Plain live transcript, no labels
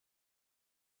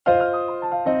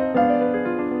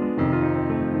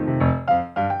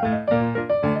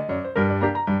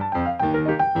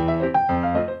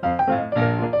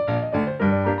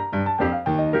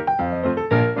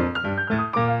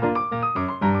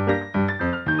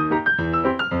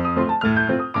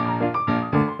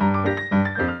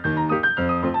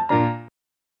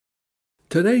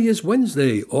Today is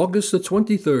Wednesday, August the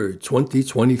 23rd,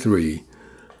 2023.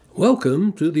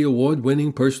 Welcome to the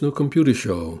award-winning Personal Computer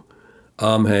Show.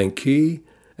 I'm Hank Key,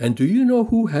 and do you know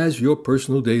who has your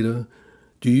personal data?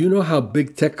 Do you know how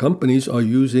big tech companies are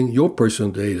using your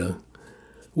personal data?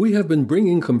 We have been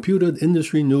bringing computer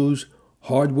industry news,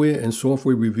 hardware and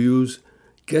software reviews,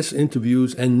 guest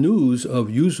interviews, and news of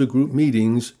user group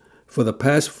meetings for the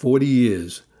past 40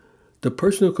 years. The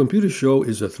Personal Computer Show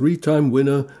is a 3-time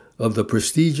winner of the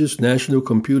prestigious National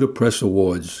Computer Press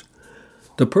Awards.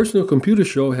 The Personal Computer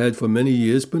Show had for many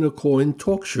years been a call-in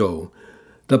talk show.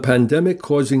 The pandemic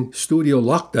causing studio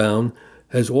lockdown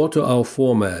has altered our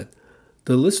format.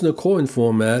 The listener call-in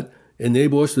format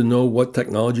enabled us to know what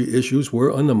technology issues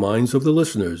were on the minds of the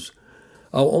listeners.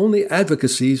 Our only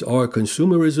advocacies are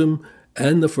consumerism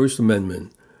and the First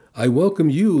Amendment. I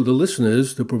welcome you, the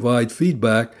listeners, to provide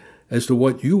feedback as to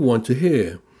what you want to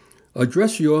hear.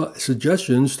 Address your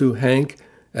suggestions to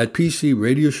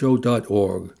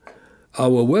hank@pcradioshow.org.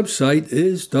 Our website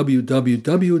is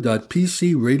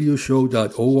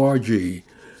www.pcradioshow.org.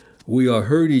 We are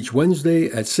heard each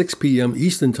Wednesday at 6 p.m.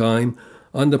 Eastern Time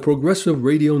on the Progressive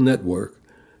Radio Network,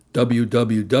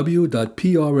 www.prn.live,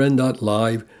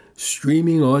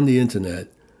 streaming on the Internet.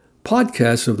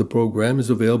 Podcasts of the program is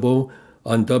available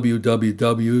on www.prn.live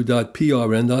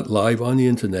on the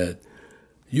Internet.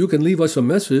 You can leave us a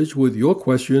message with your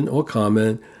question or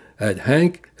comment at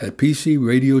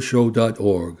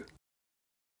hank@pcradioshow.org.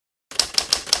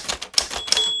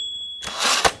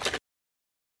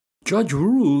 Judge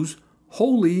rules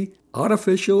wholly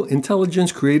artificial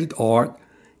intelligence-created art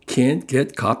can't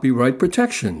get copyright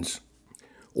protections.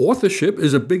 Authorship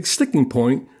is a big sticking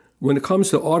point when it comes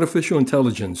to artificial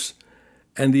intelligence,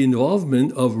 and the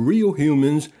involvement of real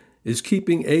humans is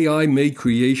keeping AI-made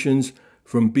creations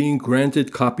from being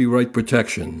granted copyright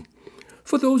protection.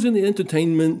 For those in the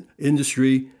entertainment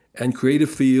industry and creative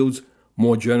fields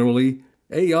more generally,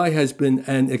 AI has been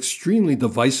an extremely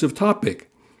divisive topic,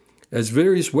 as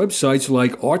various websites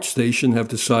like ArtStation have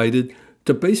decided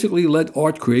to basically let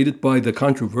art created by the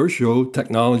controversial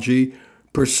technology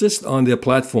persist on their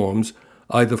platforms,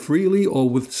 either freely or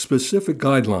with specific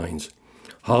guidelines.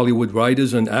 Hollywood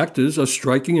writers and actors are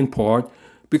striking in part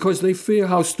because they fear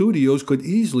how studios could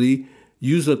easily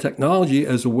use the technology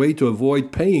as a way to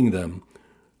avoid paying them.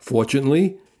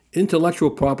 Fortunately,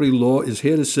 intellectual property law is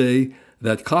here to say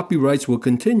that copyrights will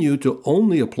continue to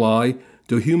only apply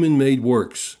to human-made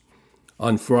works.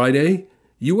 On Friday,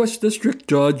 U.S. District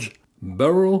Judge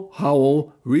Beryl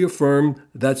Howell reaffirmed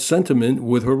that sentiment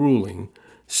with her ruling,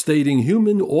 stating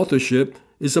human authorship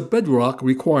is a bedrock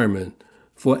requirement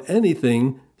for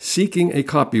anything seeking a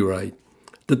copyright.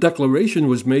 The declaration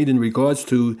was made in regards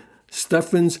to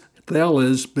Stephen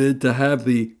Thaler's bid to have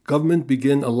the government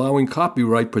begin allowing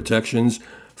copyright protections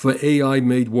for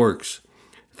AI-made works.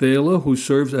 Thaler, who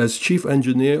serves as chief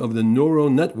engineer of the neural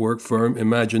network firm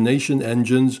Imagination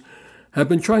Engines, have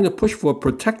been trying to push for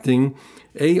protecting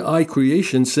AI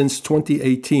creation since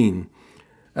 2018.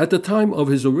 At the time of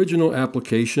his original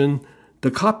application,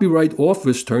 the Copyright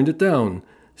Office turned it down,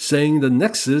 saying the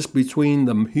nexus between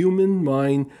the human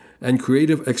mind and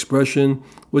creative expression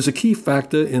was a key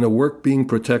factor in a work being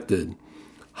protected.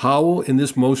 Howell, in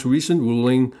this most recent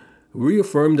ruling,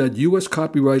 reaffirmed that U.S.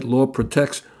 copyright law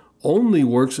protects only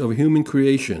works of human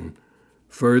creation.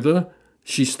 Further,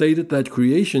 she stated that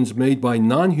creations made by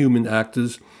non-human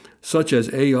actors, such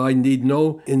as AI, need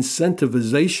no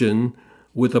incentivization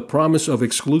with a promise of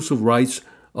exclusive rights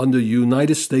under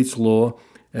United States law,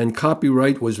 and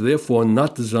copyright was therefore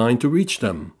not designed to reach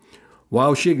them.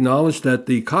 While she acknowledged that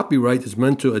the copyright is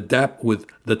meant to adapt with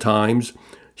the times,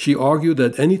 she argued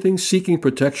that anything seeking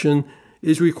protection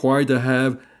is required to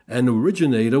have an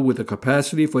originator with a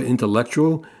capacity for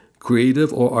intellectual,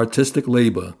 creative, or artistic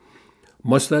labor.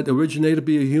 Must that originator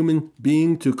be a human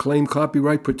being to claim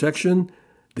copyright protection?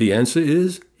 The answer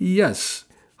is yes.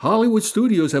 Hollywood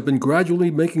studios have been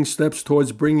gradually making steps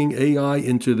towards bringing AI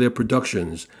into their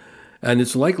productions, and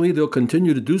it's likely they'll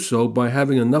continue to do so by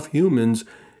having enough humans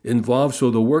involved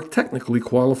so the work technically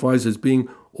qualifies as being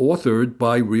authored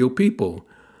by real people.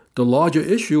 The larger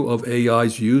issue of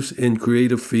AI's use in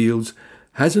creative fields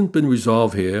hasn't been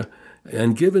resolved here,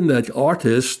 and given that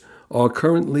artists are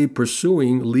currently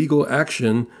pursuing legal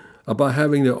action about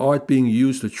having their art being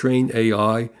used to train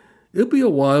AI, it'll be a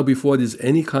while before there's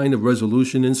any kind of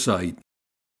resolution in sight.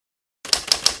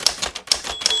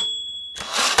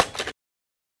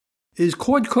 Is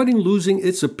cord cutting losing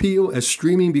its appeal as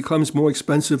streaming becomes more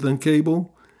expensive than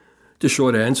cable? The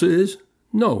short answer is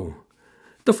no.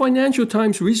 The Financial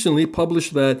Times recently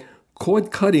published that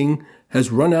cord cutting has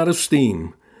run out of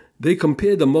steam. They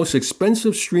compared the most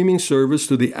expensive streaming service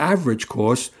to the average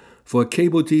cost for a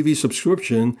cable TV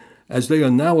subscription, as they are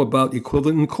now about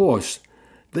equivalent in cost.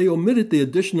 They omitted the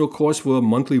additional cost for a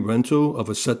monthly rental of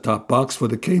a set-top box for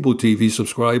the cable TV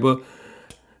subscriber.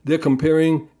 They're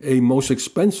comparing a most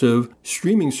expensive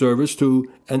streaming service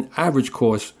to an average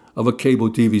cost of a cable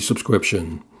TV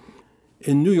subscription.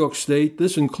 In New York State,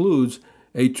 this includes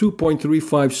a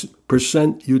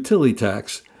 2.35% utility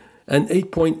tax, an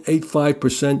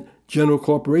 8.85% general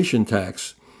corporation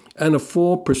tax, and a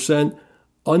 4%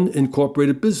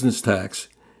 unincorporated business tax,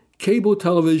 cable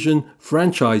television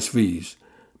franchise fees.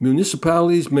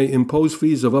 Municipalities may impose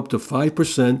fees of up to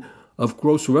 5% of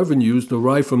gross revenues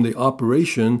derived from the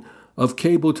operation of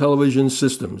cable television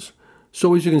systems.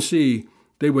 So as you can see,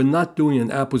 they were not doing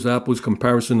an apples-to-apples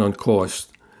comparison on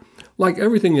cost. Like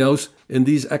everything else in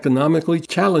these economically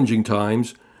challenging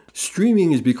times,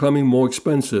 streaming is becoming more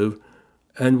expensive,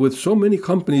 and with so many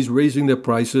companies raising their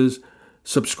prices,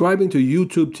 subscribing to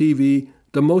YouTube TV,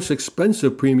 the most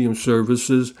expensive premium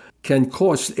services, can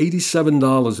cost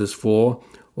 $87 as for,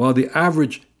 while the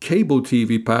average cable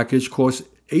TV package costs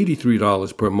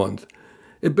 $83 per month.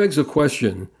 It begs a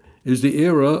question: is the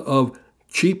era of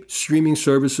cheap streaming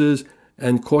services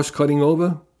and cost-cutting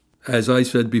over? As I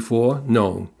said before,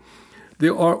 no.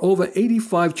 There are over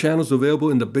 85 channels available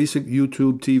in the basic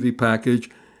YouTube TV package,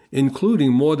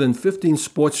 including more than 15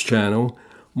 sports channels,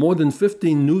 more than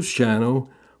 15 news channels,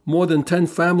 more than 10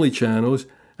 family channels,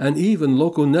 and even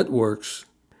local networks.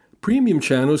 Premium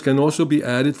channels can also be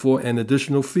added for an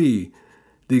additional fee.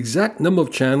 The exact number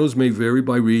of channels may vary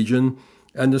by region,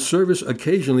 and the service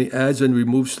occasionally adds and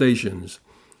removes stations.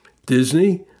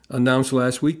 Disney announced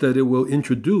last week that it will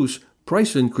introduce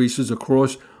price increases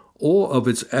across all of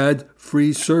its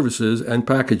ad-free services and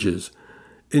packages,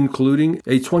 including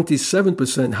a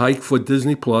 27% hike for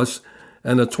Disney Plus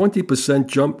and a 20%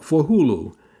 jump for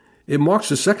Hulu. It marks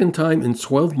the second time in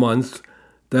 12 months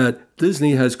that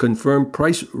Disney has confirmed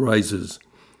price rises.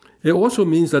 It also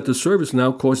means that the service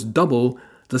now costs double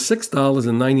the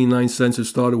 $6.99 it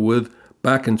started with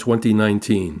back in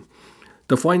 2019.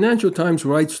 The Financial Times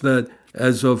writes that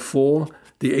as of fall,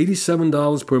 the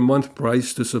 $87 per month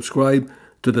price to subscribe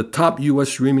to the top U.S.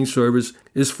 streaming service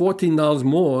is $14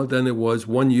 more than it was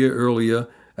 1 year earlier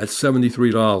at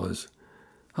 $73.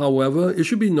 However, it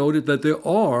should be noted that there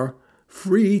are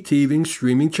free TV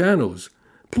streaming channels.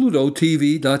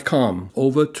 PlutoTV.com,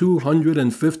 over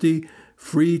 250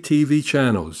 free TV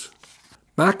channels.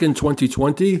 Back in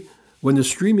 2020, when the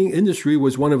streaming industry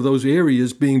was one of those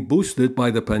areas being boosted by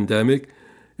the pandemic,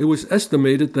 it was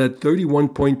estimated that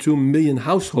 31.2 million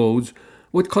households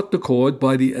would cut the cord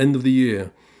by the end of the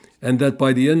year, and that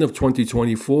by the end of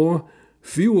 2024,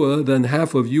 fewer than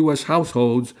half of U.S.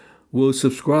 households will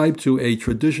subscribe to a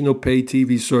traditional pay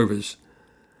TV service.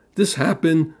 This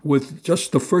happened with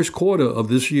just the first quarter of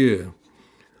this year.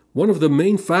 One of the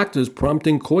main factors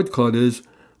prompting cord cutters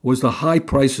was the high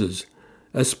prices,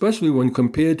 especially when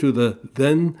compared to the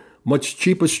then much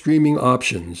cheaper streaming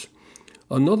options.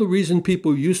 Another reason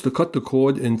people used to cut the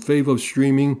cord in favor of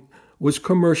streaming was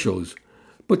commercials.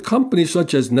 But companies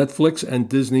such as Netflix and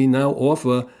Disney now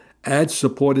offer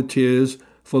ad-supported tiers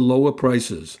for lower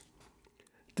prices.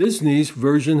 Disney's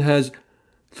version has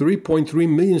 3.3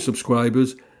 million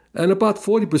subscribers, and about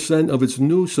 40% of its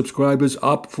new subscribers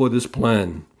opt for this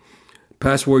plan.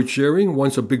 Password sharing,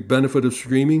 once a big benefit of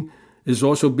streaming, is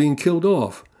also being killed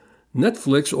off.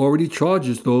 Netflix already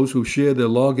charges those who share their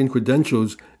login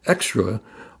credentials extra,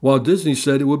 while Disney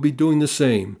said it would be doing the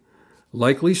same,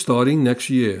 likely starting next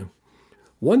year.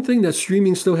 One thing that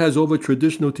streaming still has over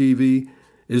traditional TV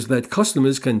is that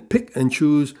customers can pick and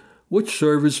choose which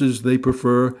services they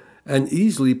prefer and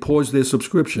easily pause their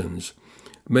subscriptions.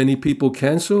 Many people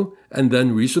cancel and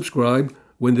then resubscribe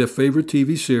when their favorite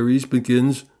TV series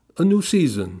begins a new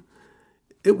season.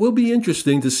 It will be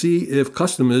interesting to see if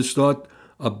customers start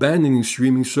abandoning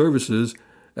streaming services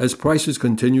as prices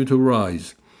continue to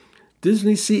rise.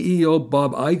 Disney CEO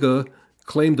Bob Iger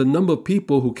claimed the number of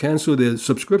people who canceled their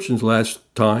subscriptions last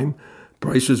time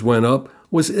prices went up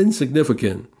was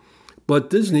insignificant. But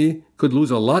Disney could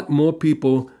lose a lot more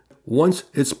people once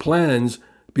its plans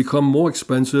become more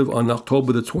expensive on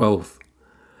October the 12th.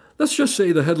 Let's just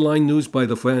say the headline news by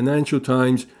the Financial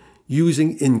Times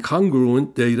using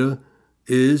incongruent data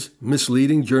is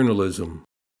misleading journalism.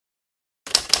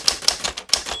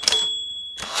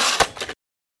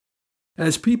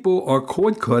 As people are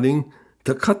cord cutting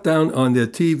to cut down on their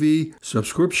TV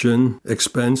subscription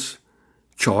expense,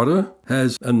 Charter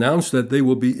has announced that they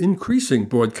will be increasing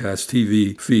broadcast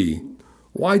TV fee.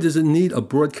 Why does it need a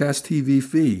broadcast TV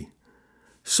fee?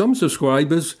 Some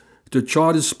subscribers The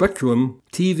Charter Spectrum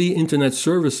TV Internet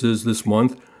services this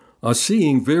month are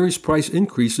seeing various price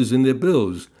increases in their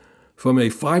bills, from a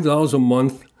 $5 a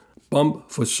month bump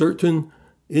for certain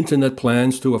Internet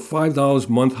plans to a $5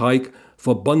 a month hike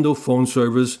for bundle phone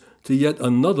service to yet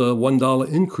another $1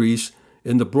 increase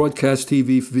in the broadcast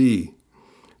TV fee.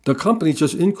 The company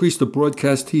just increased the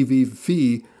broadcast TV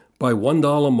fee by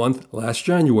 $1 a month last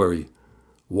January.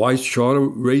 Why is Charter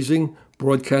raising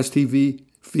broadcast TV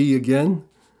fee again?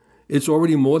 It's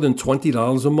already more than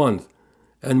 $20 a month.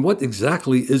 And what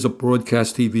exactly is a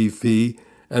broadcast TV fee,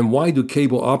 and why do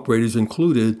cable operators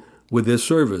include it with their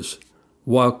service?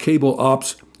 While cable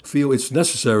ops feel it's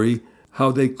necessary,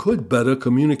 how they could better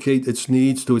communicate its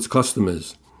needs to its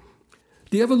customers.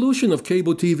 The evolution of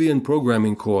cable TV and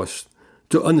programming costs.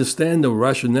 To understand the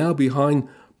rationale behind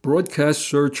broadcast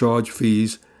surcharge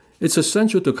fees, it's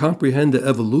essential to comprehend the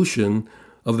evolution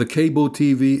of the cable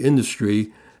TV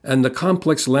industry and the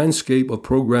complex landscape of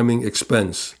programming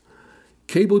expense.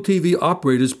 Cable TV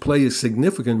operators play a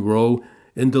significant role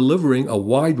in delivering a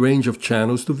wide range of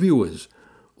channels to viewers,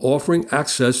 offering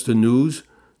access to news,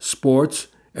 sports,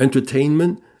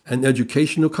 entertainment, and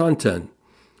educational content.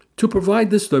 To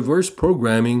provide this diverse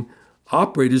programming,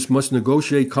 operators must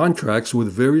negotiate contracts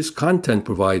with various content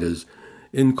providers,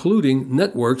 including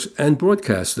networks and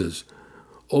broadcasters.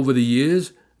 Over the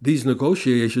years, these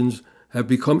negotiations have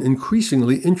become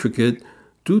increasingly intricate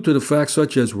due to the facts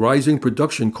such as rising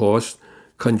production costs,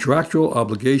 contractual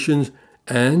obligations,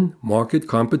 and market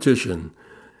competition.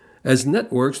 As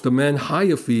networks demand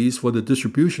higher fees for the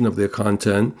distribution of their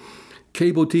content,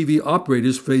 cable TV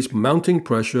operators face mounting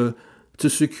pressure to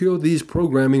secure these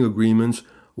programming agreements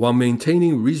while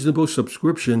maintaining reasonable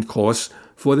subscription costs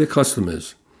for their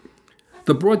customers.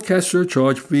 The broadcast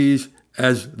surcharge fees,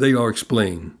 as they are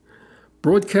explained.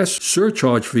 Broadcast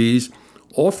surcharge fees,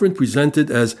 often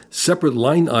presented as separate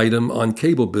line item on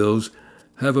cable bills,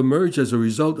 have emerged as a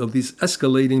result of these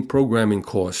escalating programming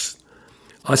costs.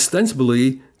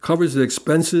 Ostensibly covers the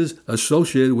expenses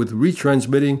associated with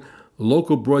retransmitting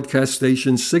local broadcast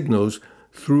station signals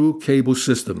through cable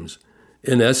systems.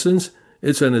 In essence,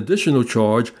 it's an additional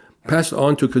charge passed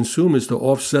on to consumers to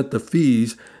offset the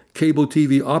fees cable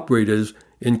TV operators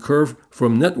incur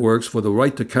from networks for the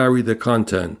right to carry their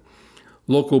content.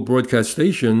 Local broadcast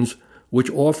stations, which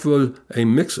offer a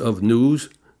mix of news,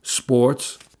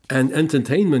 sports, and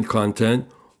entertainment content,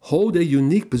 hold a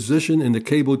unique position in the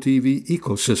cable TV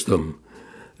ecosystem.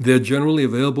 They're generally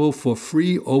available for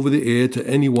free over the air to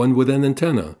anyone with an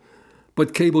antenna.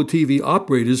 But cable TV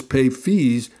operators pay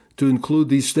fees to include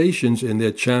these stations in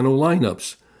their channel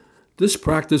lineups. This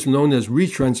practice, known as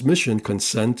retransmission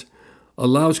consent,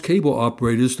 allows cable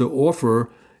operators to offer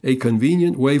a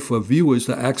convenient way for viewers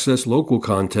to access local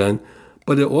content,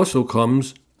 but it also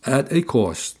comes at a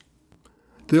cost.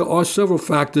 There are several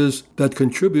factors that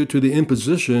contribute to the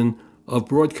imposition of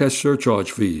broadcast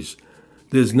surcharge fees.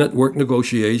 There's network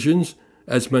negotiations.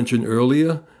 As mentioned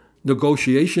earlier,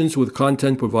 negotiations with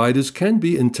content providers can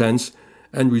be intense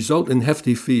and result in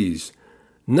hefty fees.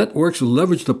 Networks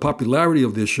leverage the popularity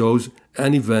of their shows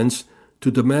and events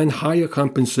to demand higher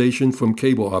compensation from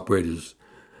cable operators.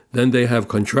 Then they have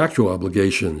contractual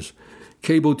obligations.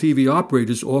 Cable TV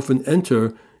operators often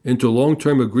enter into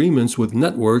long-term agreements with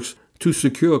networks to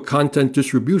secure content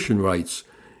distribution rights.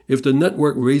 If the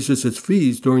network raises its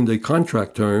fees during the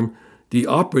contract term, the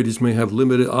operators may have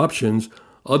limited options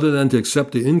other than to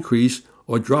accept the increase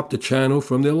or drop the channel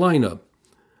from their lineup.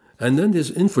 And then there's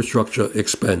infrastructure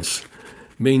expense.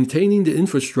 Maintaining the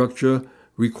infrastructure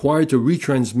required to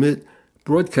retransmit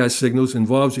broadcast signals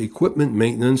involves equipment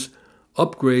maintenance,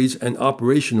 upgrades, and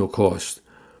operational costs.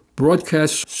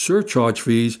 Broadcast surcharge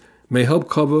fees may help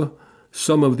cover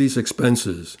some of these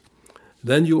expenses.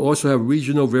 Then you also have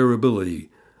regional variability.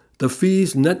 The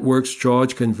fees networks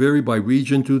charge can vary by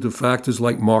region due to factors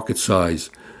like market size,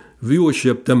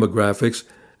 viewership demographics,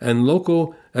 and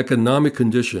local economic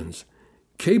conditions.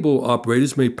 Cable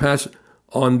operators may pass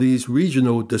on these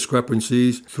regional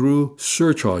discrepancies through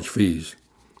surcharge fees.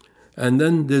 And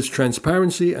then there's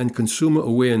transparency and consumer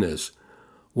awareness.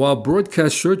 While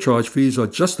broadcast surcharge fees are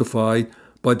justified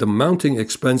by the mounting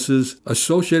expenses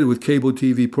associated with cable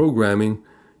TV programming,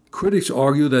 critics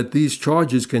argue that these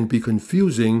charges can be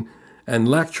confusing and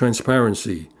lack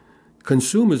transparency.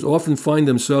 Consumers often find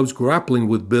themselves grappling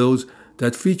with bills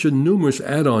that feature numerous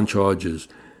add-on charges,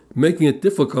 making it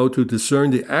difficult to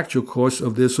discern the actual cost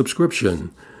of their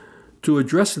subscription. To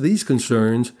address these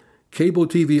concerns, cable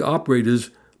TV operators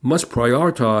must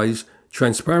prioritize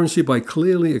transparency by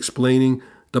clearly explaining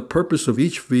the purpose of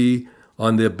each fee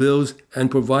on their bills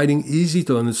and providing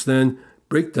easy-to-understand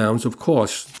breakdowns of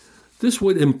costs. This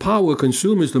would empower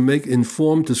consumers to make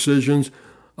informed decisions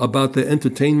about their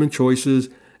entertainment choices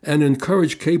and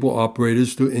encourage cable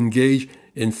operators to engage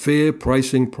in fair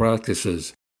pricing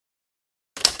practices.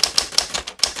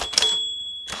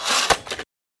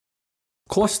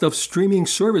 Cost of streaming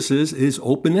services is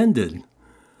open-ended.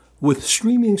 With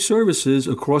streaming services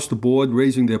across the board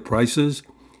raising their prices,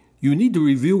 you need to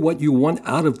review what you want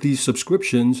out of these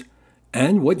subscriptions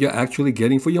and what you're actually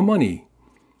getting for your money.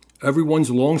 Everyone's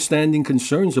long-standing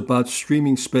concerns about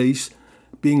streaming space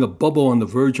being a bubble on the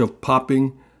verge of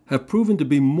popping have proven to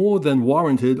be more than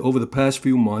warranted over the past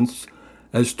few months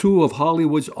as two of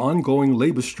Hollywood's ongoing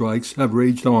labor strikes have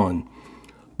raged on.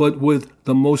 But with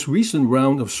the most recent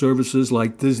round of services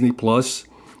like Disney Plus,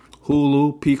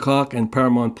 Hulu, Peacock, and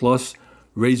Paramount Plus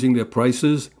raising their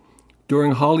prices,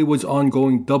 during Hollywood's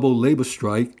ongoing double labor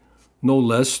strike, no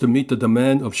less to meet the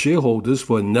demand of shareholders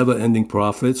for never-ending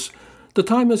profits, the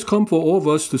time has come for all of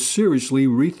us to seriously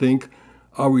rethink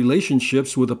our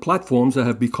relationships with the platforms that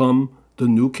have become the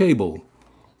new cable.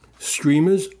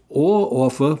 Streamers all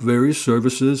offer various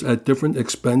services at different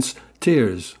expense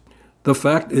tiers. The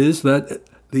fact is that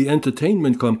the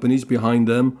entertainment companies behind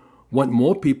them want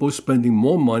more people spending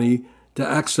more money to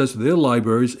access their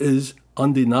libraries is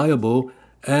undeniable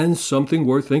and something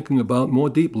worth thinking about more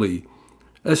deeply,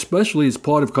 especially as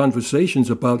part of conversations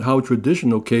about how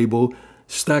traditional cable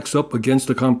stacks up against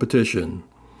the competition.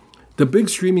 The big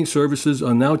streaming services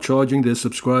are now charging their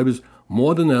subscribers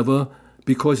more than ever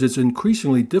because it's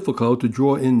increasingly difficult to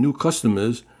draw in new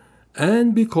customers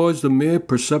and because the mere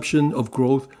perception of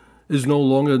growth is no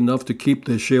longer enough to keep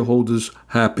their shareholders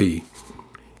happy.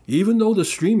 Even though the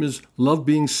streamers love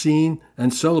being seen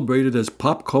and celebrated as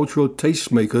pop cultural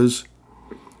tastemakers,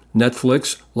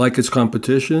 Netflix, like its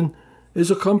competition,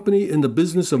 is a company in the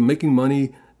business of making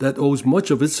money that owes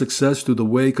much of its success to the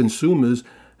way consumers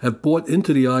have bought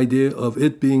into the idea of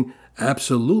it being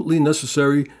absolutely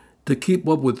necessary to keep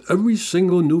up with every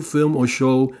single new film or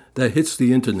show that hits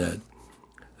the internet.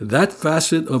 That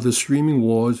facet of the streaming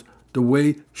wars, the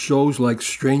way shows like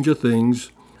Stranger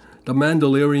Things, The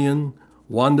Mandalorian,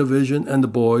 WandaVision, and The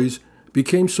Boys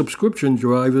became subscription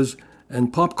drivers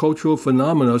and pop cultural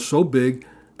phenomena so big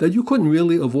that you couldn't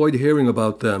really avoid hearing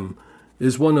about them,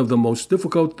 is one of the most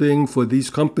difficult things for these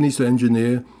companies to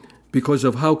engineer because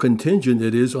of how contingent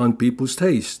it is on people's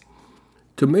taste.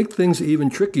 To make things even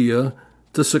trickier,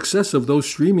 the success of those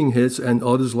streaming hits and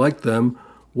others like them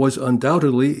was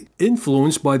undoubtedly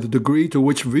influenced by the degree to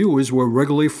which viewers were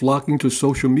regularly flocking to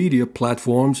social media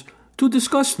platforms to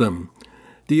discuss them.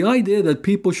 The idea that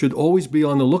people should always be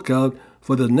on the lookout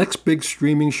for the next big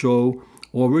streaming show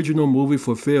or original movie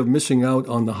for fear of missing out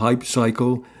on the hype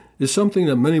cycle is something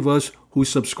that many of us who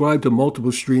subscribe to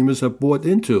multiple streamers have bought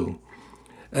into.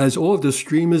 As all of the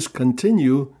streamers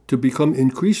continue to become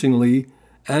increasingly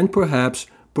and perhaps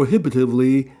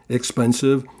prohibitively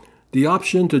expensive, the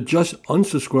option to just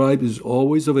unsubscribe is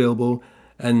always available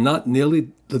and not nearly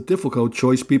the difficult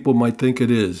choice people might think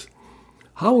it is.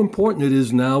 How important it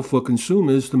is now for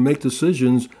consumers to make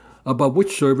decisions about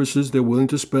which services they're willing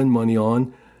to spend money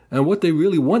on and what they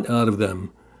really want out of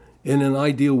them. In an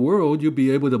ideal world, you'll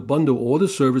be able to bundle all the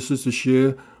services to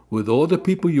share with all the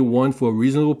people you want for a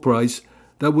reasonable price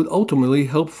that would ultimately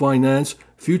help finance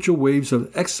future waves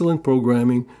of excellent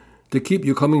programming to keep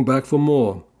you coming back for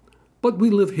more. But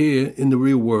we live here in the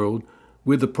real world,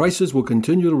 where the prices will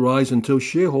continue to rise until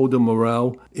shareholder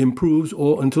morale improves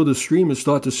or until the streamers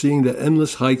start to seeing the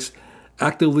endless hikes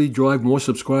actively drive more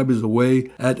subscribers away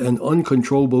at an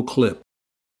uncontrollable clip.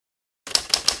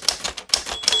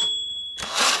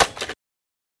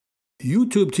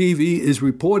 YouTube TV is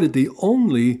reported the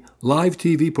only live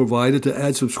TV provider to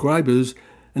add subscribers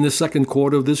in the second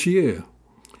quarter of this year,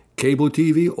 cable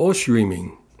TV or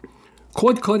streaming.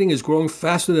 Cord cutting is growing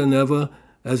faster than ever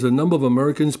as the number of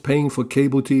Americans paying for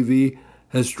cable TV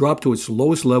has dropped to its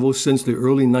lowest level since the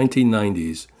early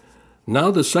 1990s. Now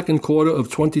the second quarter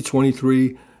of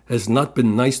 2023 has not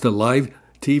been nice to live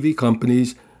TV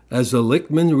companies as the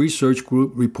Lichtman Research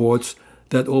Group reports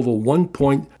that over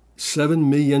 1.7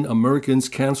 million Americans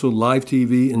canceled live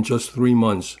TV in just 3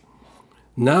 months.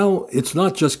 Now, it's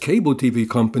not just cable TV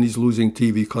companies losing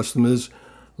TV customers.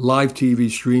 Live TV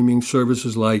streaming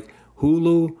services like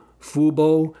Hulu,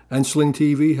 Fubo, and Sling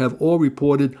TV have all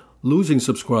reported losing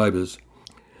subscribers.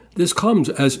 This comes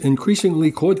as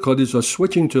increasingly cord cutters are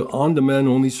switching to on-demand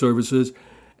only services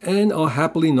and are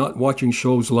happily not watching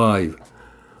shows live.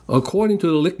 According to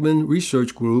the Lichtman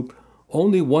Research Group,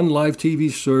 only one live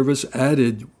TV service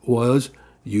added was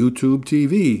YouTube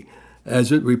TV,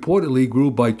 as it reportedly grew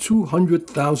by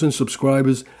 200,000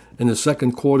 subscribers in the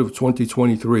second quarter of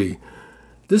 2023.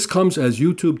 This comes as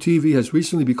YouTube TV has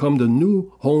recently become the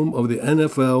new home of the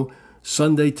NFL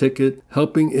Sunday Ticket,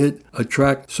 helping it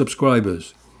attract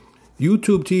subscribers.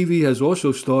 YouTube TV has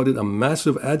also started a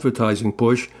massive advertising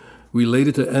push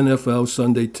related to NFL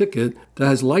Sunday Ticket that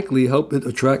has likely helped it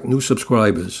attract new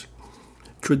subscribers.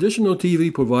 Traditional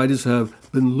TV providers have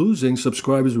been losing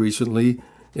subscribers recently,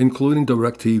 including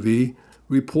DirecTV,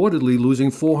 reportedly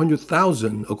losing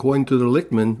 400,000 according to the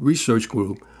Lichtman Research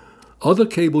Group. Other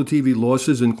cable TV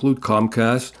losses include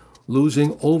Comcast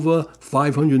losing over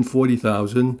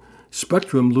 540,000,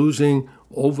 Spectrum losing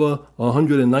over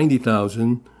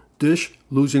 190,000, Dish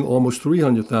losing almost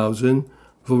 300,000,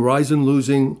 Verizon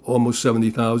losing almost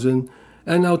 70,000,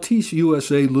 and Altice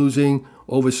USA losing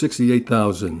over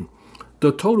 68,000.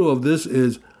 The total of this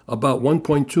is about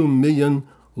 1.2 million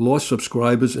lost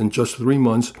subscribers in just 3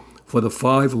 months for the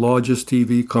 5 largest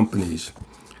TV companies.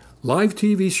 Live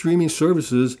TV streaming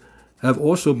services have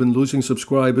also been losing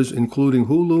subscribers, including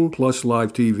Hulu plus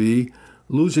Live TV,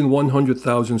 losing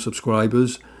 100,000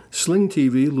 subscribers, Sling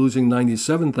TV losing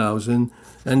 97,000,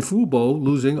 and Fubo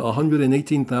losing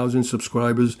 118,000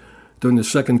 subscribers during the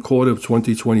second quarter of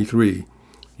 2023.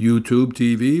 YouTube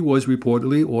TV was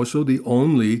reportedly also the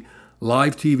only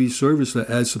live TV service that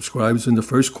adds subscribers in the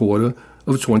first quarter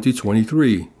of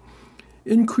 2023.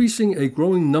 Increasing a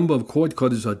growing number of cord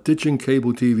cutters are ditching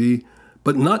cable TV,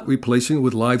 but not replacing it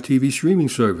with live TV streaming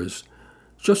service.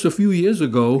 Just a few years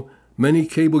ago, many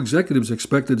cable executives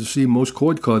expected to see most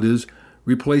cord cutters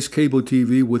replace cable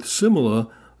TV with similar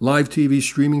live TV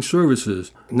streaming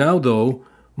services. Now, though,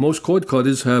 most cord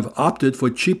cutters have opted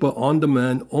for cheaper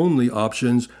on-demand only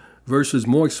options versus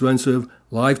more expensive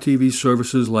live TV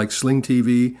services like Sling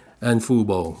TV and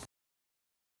Fubo.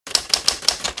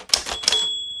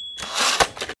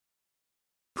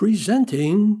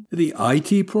 Presenting the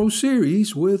IT Pro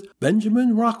Series with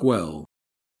Benjamin Rockwell.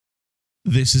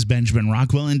 This is Benjamin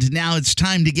Rockwell, and now it's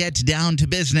time to get down to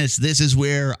business. This is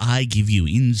where I give you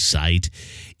insight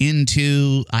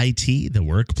into IT, the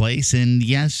workplace, and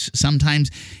yes, sometimes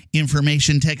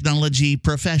information technology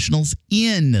professionals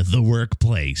in the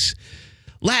workplace.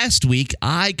 Last week,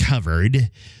 I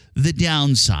covered the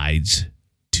downsides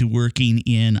to working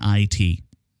in IT.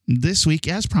 This week,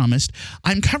 as promised,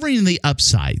 I'm covering the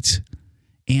upsides,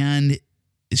 and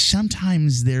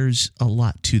sometimes there's a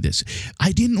lot to this.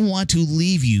 I didn't want to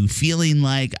leave you feeling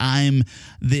like I'm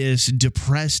this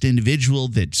depressed individual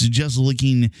that's just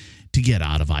looking to get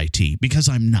out of IT, because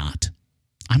I'm not.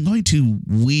 I'm going to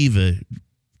weave a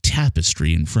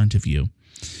tapestry in front of you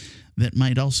that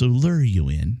might also lure you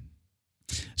in.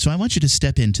 So I want you to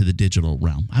step into the digital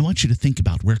realm. I want you to think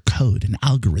about where code and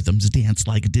algorithms dance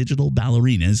like digital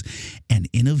ballerinas and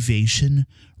innovation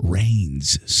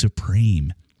reigns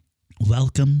supreme.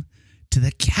 Welcome to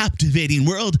the captivating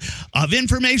world of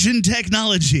information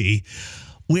technology,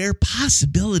 where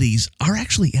possibilities are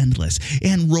actually endless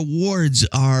and rewards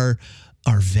are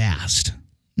vast.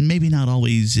 Maybe not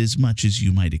always as much as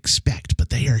you might expect, but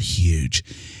they are huge.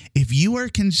 If you are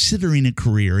considering a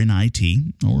career in IT,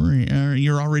 or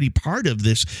you're already part of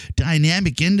this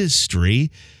dynamic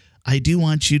industry, I do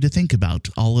want you to think about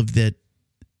all of that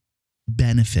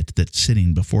benefit that's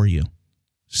sitting before you.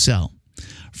 So,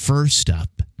 first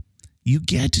up, you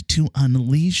get to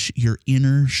unleash your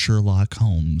inner Sherlock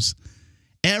Holmes.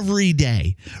 Every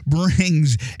day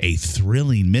brings a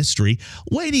thrilling mystery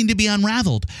waiting to be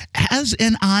unraveled. As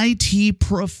an IT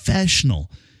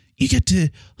professional, you get to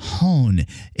hone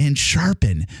and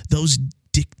sharpen those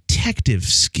detective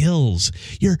skills.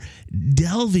 You're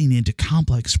delving into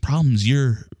complex problems.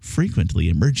 You're frequently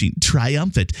emerging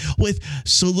triumphant with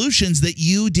solutions that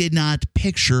you did not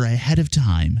picture ahead of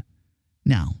time.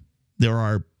 Now, there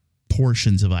are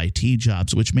portions of IT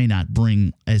jobs which may not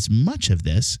bring as much of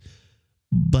this,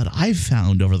 but I've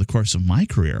found over the course of my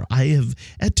career, I have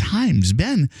at times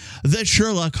been the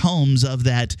Sherlock Holmes of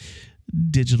that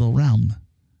digital realm,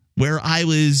 where I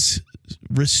was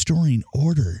restoring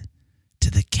order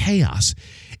to the chaos.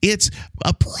 It's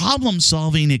a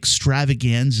problem-solving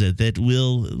extravaganza that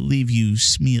will leave you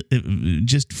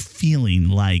just feeling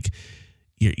like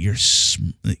you're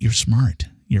smart,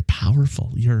 you're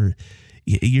powerful, you're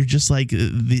just like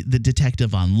the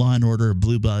detective on Law and Order,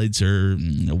 Blue Bloods, or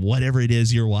whatever it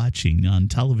is you're watching on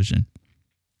television.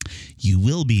 You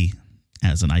will be,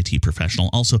 as an IT professional,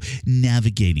 also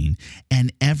navigating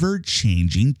an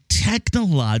ever-changing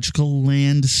technological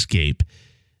landscape.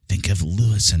 Think of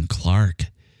Lewis and Clark.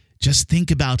 Just think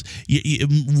about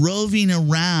roving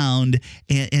around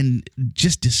and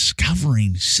just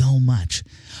discovering so much.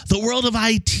 The world of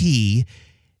IT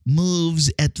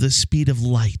moves at the speed of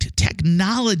light.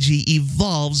 Technology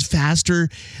evolves faster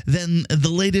than the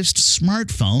latest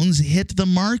smartphones hit the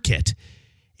market.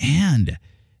 And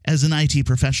as an IT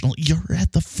professional, you're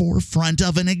at the forefront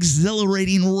of an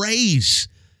exhilarating race.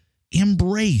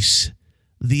 Embrace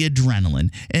the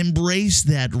adrenaline. Embrace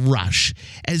that rush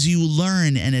as you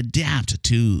learn and adapt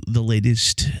to the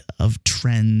latest of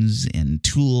trends and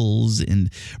tools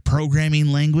and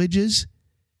programming languages.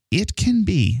 It can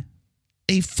be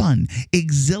a fun,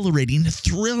 exhilarating,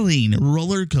 thrilling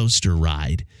roller coaster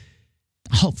ride.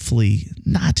 Hopefully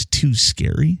not too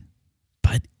scary,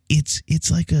 but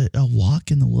it's like a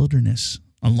walk in the wilderness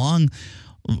along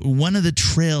one of the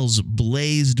trails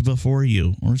blazed before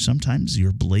you, or sometimes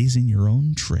you're blazing your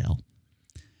own trail.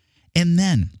 And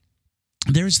then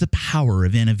there's the power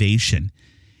of innovation.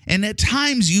 And at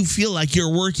times you feel like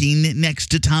you're working next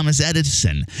to Thomas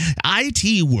Edison.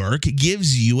 IT work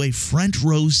gives you a front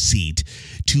row seat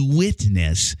to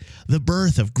witness the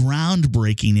birth of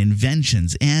groundbreaking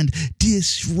inventions and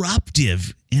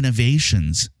disruptive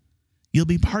innovations. You'll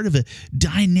be part of a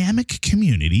dynamic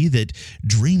community that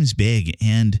dreams big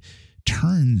and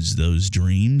turns those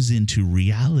dreams into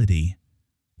reality.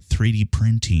 3D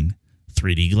printing,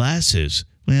 3D glasses.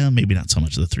 Well, maybe not so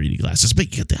much the 3D glasses, but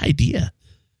you get the idea.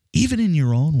 Even in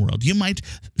your own world, you might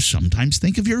sometimes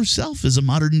think of yourself as a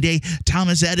modern-day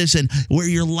Thomas Edison, where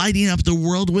you're lighting up the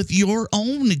world with your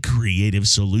own creative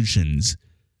solutions.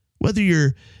 Whether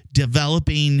you're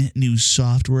developing new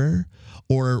software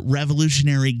or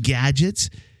revolutionary gadgets,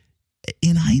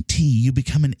 in IT, you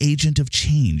become an agent of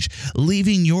change,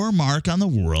 leaving your mark on the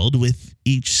world with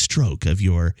each stroke of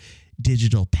your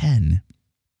digital pen.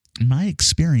 My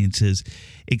experiences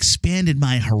expanded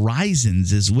my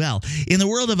horizons as well. In the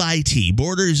world of IT,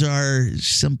 borders are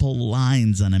simple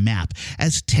lines on a map.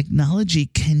 As technology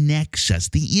connects us,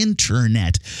 the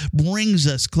internet brings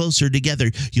us closer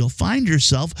together. You'll find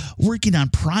yourself working on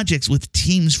projects with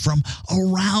teams from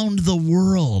around the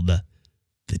world.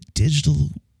 The digital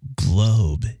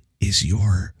globe is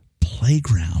your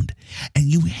playground, and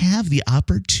you have the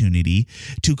opportunity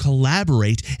to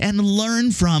collaborate and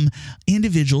learn from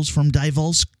individuals from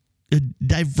diverse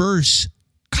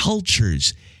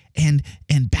cultures and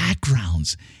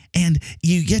backgrounds, and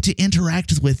you get to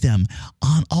interact with them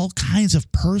on all kinds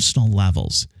of personal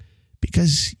levels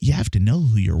because you have to know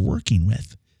who you're working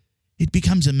with. It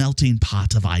becomes a melting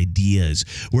pot of ideas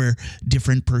where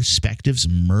different perspectives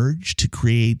merge to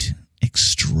create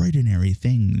extraordinary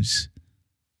things.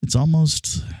 It's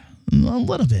almost a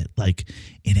little bit like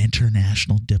an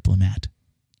international diplomat.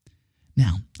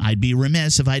 Now, I'd be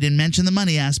remiss if I didn't mention the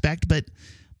money aspect, but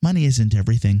money isn't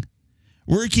everything.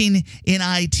 Working in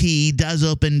IT does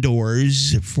open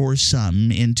doors for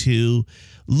some into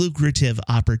lucrative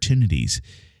opportunities.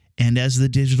 And as the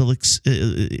digital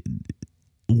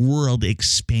world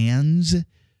expands,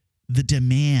 the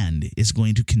demand is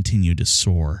going to continue to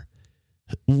soar.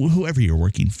 Whoever you're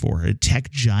working for, a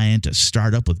tech giant, a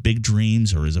startup with big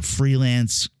dreams, or as a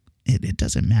freelance, it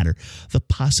doesn't matter. The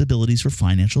possibilities for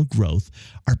financial growth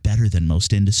are better than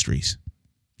most industries.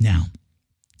 Now,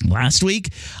 last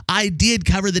week, I did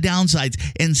cover the downsides,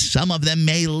 and some of them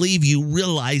may leave you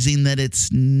realizing that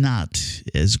it's not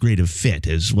as great a fit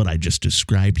as what I just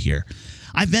described here.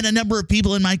 I've met a number of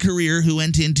people in my career who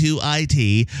went into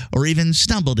IT or even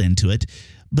stumbled into it,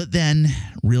 but then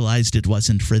realized it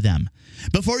wasn't for them.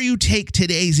 Before you take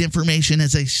today's information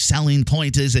as a selling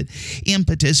point, as an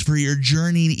impetus for your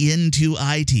journey into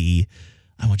IT,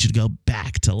 I want you to go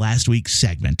back to last week's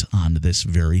segment on this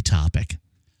very topic.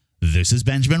 This is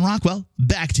Benjamin Rockwell.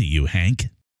 Back to you, Hank.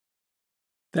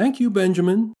 Thank you,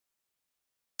 Benjamin.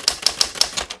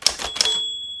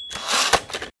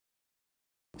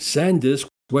 SanDisk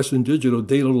Western Digital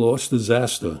data loss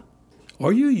disaster.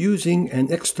 Are you using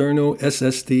an external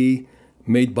SSD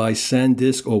made by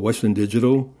SanDisk or Western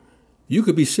Digital? You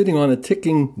could be sitting on a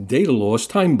ticking data loss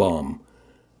time bomb.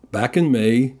 Back in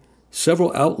May,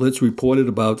 several outlets reported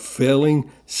about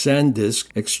failing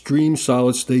SanDisk extreme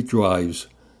solid-state drives.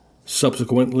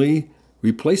 Subsequently,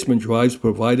 replacement drives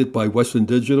provided by Western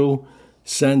Digital,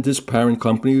 SanDisk parent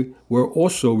company, were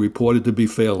also reported to be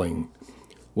failing.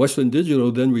 Western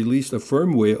Digital then released a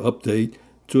firmware update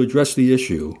to address the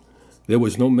issue. There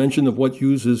was no mention of what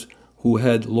users who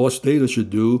had lost data should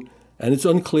do, and it's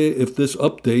unclear if this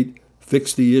update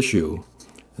fixed the issue.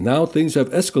 Now things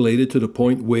have escalated to the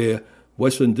point where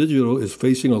Western Digital is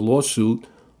facing a lawsuit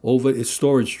over its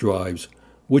storage drives,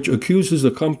 which accuses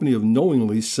the company of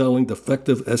knowingly selling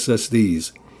defective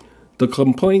SSDs. The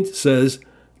complaint says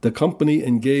the company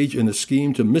engaged in a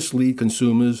scheme to mislead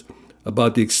consumers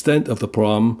about the extent of the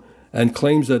problem and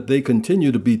claims that they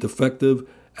continue to be defective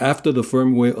after the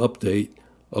firmware update,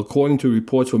 according to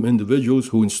reports from individuals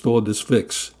who installed this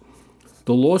fix.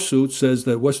 The lawsuit says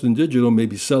that Western Digital may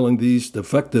be selling these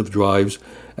defective drives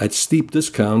at steep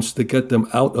discounts to get them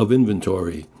out of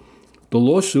inventory. The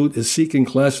lawsuit is seeking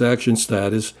class action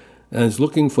status and is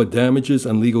looking for damages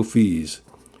and legal fees.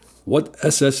 What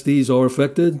SSDs are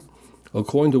affected?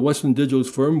 According to Western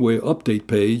Digital's firmware update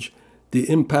page, the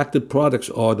impacted products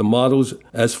are the models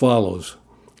as follows: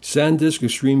 SanDisk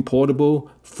Extreme Portable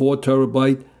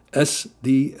 4TB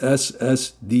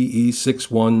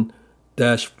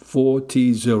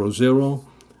SDSSDE61-4T00,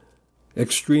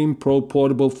 Extreme Pro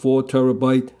Portable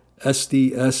 4TB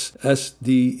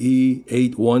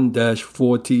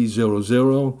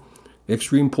SDSSDE81-4T00,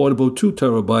 Extreme Portable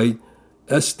 2TB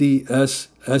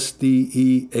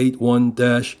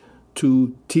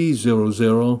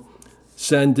SDSSDE81-2T00,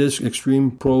 SanDisk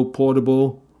Extreme Pro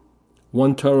Portable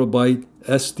 1TB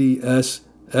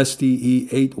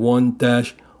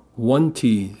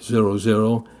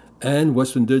SDE81-1T00, and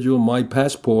Western Digital My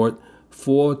Passport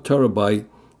 4TB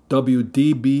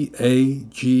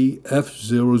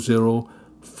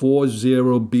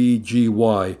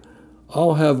WDBAGF0040BGY.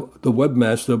 I'll have the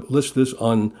webmaster list this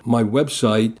on my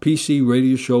website,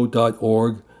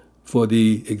 pcradioshow.org, for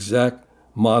the exact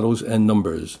models and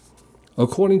numbers.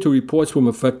 According to reports from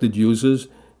affected users,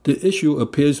 the issue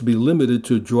appears to be limited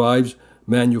to drives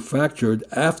manufactured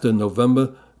after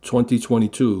November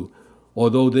 2022,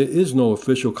 although there is no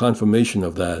official confirmation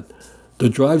of that. The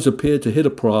drives appear to hit a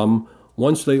problem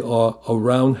once they are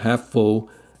around half full,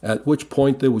 at which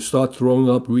point they will start throwing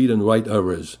up read and write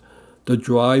errors. The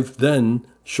drive then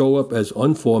show up as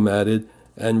unformatted,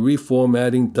 and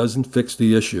reformatting doesn't fix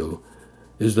the issue.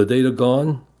 Is the data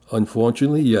gone?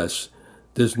 Unfortunately, yes.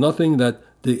 There's nothing that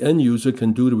the end user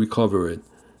can do to recover it.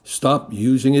 Stop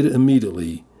using it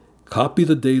immediately. Copy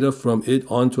the data from it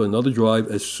onto another drive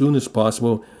as soon as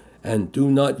possible, and do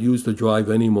not use the drive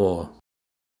anymore.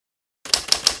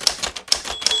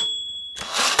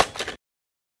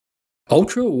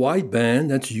 Ultra-wideband,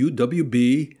 that's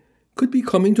UWB, could be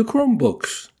coming to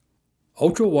Chromebooks.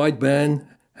 Ultra-wideband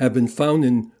have been found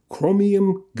in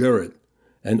Chromium Gerrit,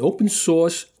 an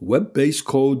open-source, web-based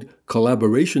code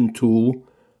collaboration tool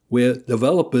where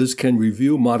developers can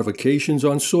review modifications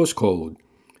on source code.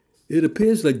 It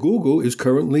appears that Google is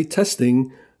currently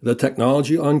testing the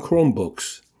technology on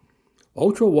Chromebooks.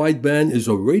 Ultra-wideband is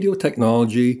a radio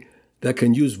technology that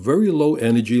can use very low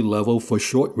energy level for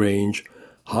short-range,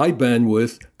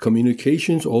 high-bandwidth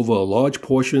communications over a large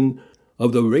portion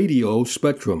of the radio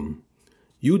spectrum.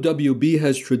 UWB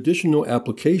has traditional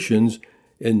applications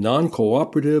in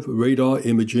non-cooperative radar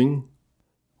imaging.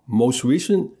 Most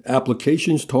recent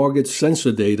applications target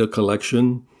sensor data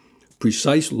collection,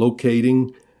 precise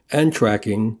locating, and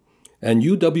tracking, and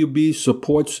UWB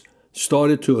supports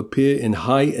started to appear in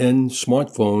high-end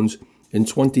smartphones in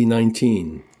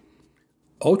 2019.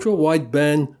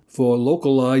 Ultra-wideband for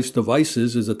localized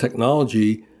devices is a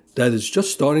technology that is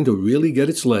just starting to really get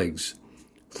its legs.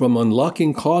 From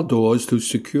unlocking car doors to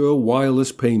secure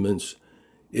wireless payments,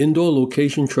 indoor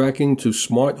location tracking to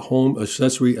smart home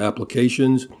accessory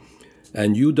applications,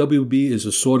 and UWB is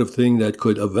the sort of thing that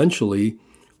could eventually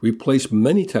replace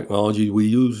many technologies we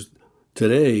use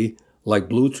today, like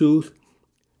Bluetooth,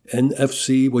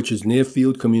 NFC, which is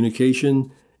near-field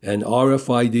communication, and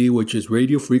RFID, which is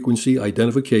radio frequency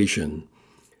identification.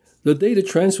 The data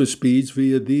transfer speeds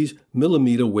via these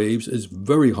millimeter waves is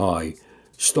very high,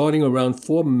 starting around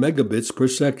 4 megabits per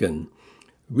second,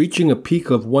 reaching a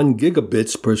peak of 1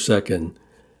 gigabits per second.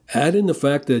 Add in the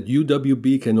fact that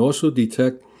UWB can also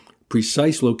detect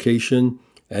precise location,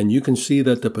 and you can see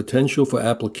that the potential for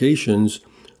applications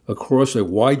across a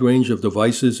wide range of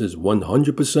devices is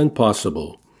 100%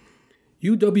 possible.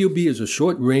 UWB is a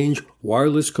short-range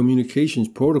wireless communications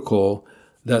protocol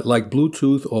that, like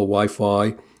Bluetooth or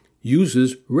Wi-Fi,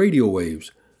 uses radio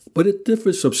waves, but it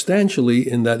differs substantially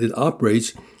in that it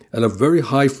operates at a very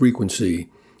high frequency.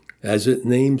 As its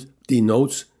name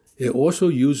denotes, it also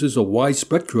uses a wide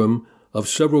spectrum of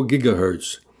several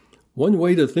gigahertz. One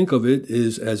way to think of it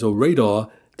is as a radar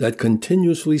that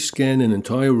continuously scans an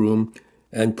entire room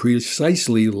and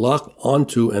precisely lock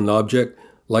onto an object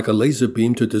like a laser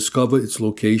beam to discover its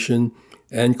location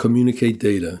and communicate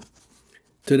data.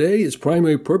 Today, its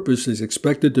primary purpose is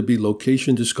expected to be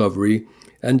location discovery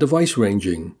and device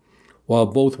ranging. While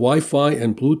both Wi-Fi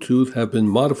and Bluetooth have been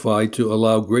modified to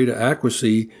allow greater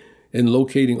accuracy in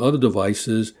locating other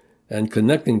devices and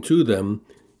connecting to them,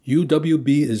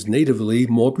 UWB is natively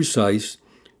more precise,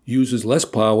 uses less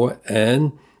power,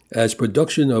 and, as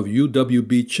production of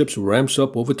UWB chips ramps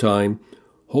up over time,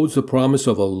 holds the promise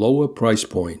of a lower price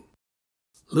point.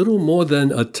 Little more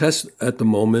than a test at the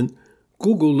moment,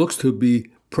 Google looks to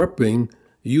be prepping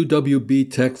UWB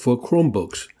tech for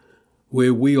Chromebooks.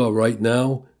 Where we are right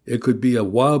now, it could be a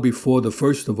while before the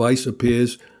first device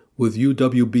appears with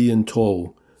UWB in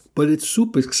tow. But it's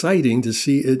super exciting to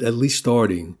see it at least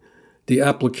starting. The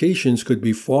applications could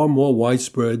be far more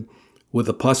widespread with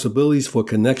the possibilities for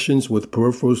connections with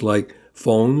peripherals like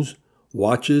phones,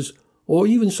 watches, or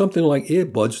even something like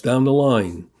earbuds down the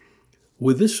line.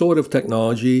 With this sort of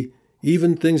technology,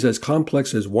 even things as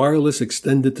complex as wireless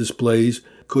extended displays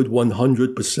could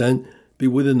 100% be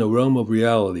within the realm of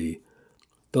reality.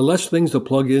 The less things to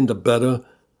plug in, the better.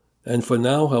 And for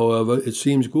now, however, it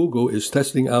seems Google is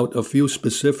testing out a few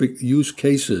specific use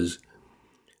cases.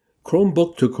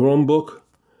 Chromebook to Chromebook,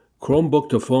 Chromebook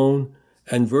to phone,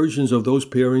 and versions of those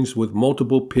pairings with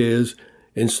multiple pairs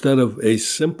instead of a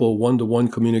simple one-to-one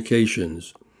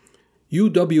communications.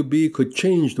 UWB could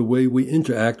change the way we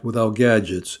interact with our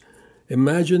gadgets.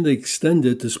 Imagine the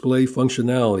extended display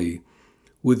functionality.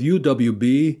 With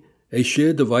UWB, a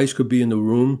shared device could be in the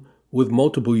room with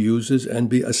multiple users and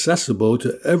be accessible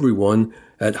to everyone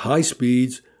at high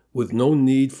speeds with no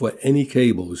need for any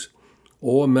cables.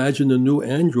 Or imagine the new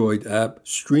Android app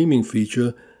streaming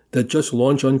feature that just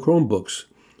launched on Chromebooks.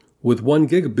 With 1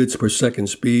 gigabits per second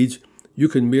speeds, you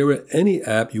can mirror any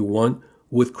app you want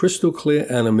with crystal clear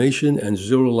animation and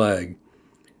zero lag.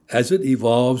 As it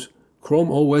evolves, Chrome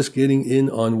OS getting in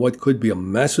on what could be a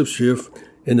massive shift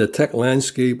in the tech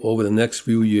landscape over the next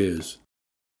few years.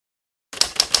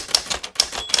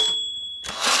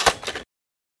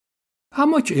 How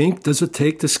much ink does it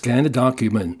take to scan a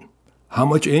document? How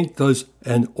much ink does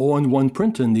an all-in-one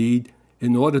printer need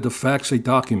in order to fax a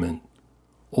document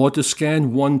or to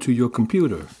scan one to your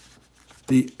computer?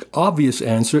 The obvious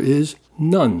answer is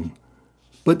none.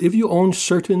 But if you own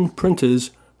certain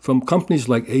printers from companies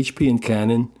like HP and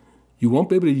Canon, you won't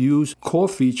be able to use core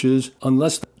features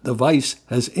unless the device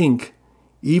has ink,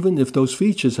 even if those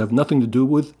features have nothing to do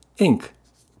with ink.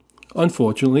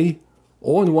 Unfortunately,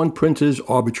 all-in-one printers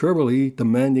arbitrarily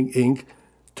demanding ink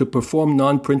to perform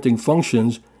non-printing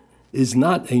functions is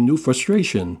not a new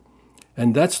frustration,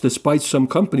 and that's despite some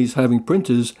companies having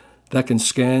printers that can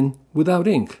scan without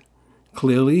ink.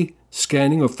 Clearly,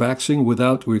 scanning or faxing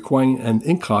without requiring an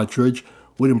ink cartridge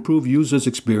would improve users'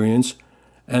 experience,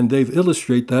 and they've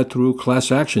illustrated that through class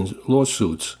action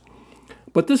lawsuits.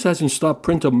 But this hasn't stopped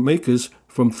printer makers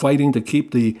from fighting to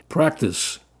keep the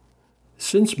practice.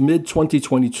 Since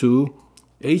mid-2022,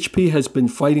 HP has been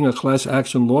fighting a class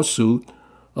action lawsuit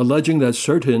alleging that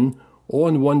certain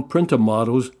all-in-one printer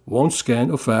models won't scan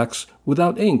or fax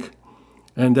without ink,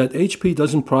 and that HP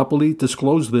doesn't properly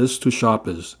disclose this to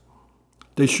shoppers.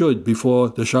 They should before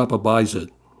the shopper buys it.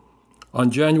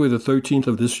 On January the 13th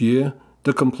of this year,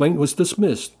 the complaint was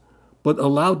dismissed, but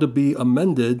allowed to be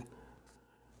amended.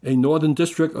 A Northern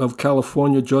District of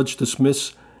California judge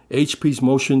dismissed HP's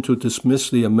motion to dismiss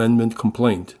the amendment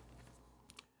complaint.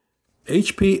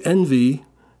 HP Envy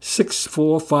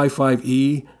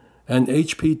 6455E and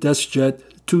HP DeskJet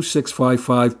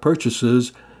 2655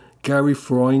 purchasers Gary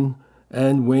Freund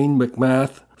and Wayne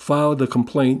McMath filed a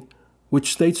complaint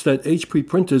which states that HP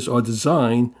printers are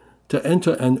designed to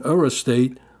enter an error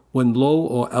state when low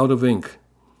or out of ink,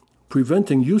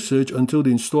 preventing usage until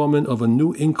the installment of a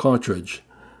new ink cartridge.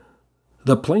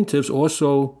 The plaintiffs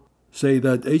also say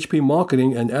that HP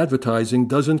marketing and advertising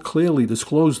doesn't clearly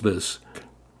disclose this.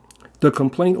 The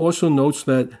complaint also notes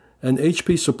that an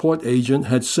HP support agent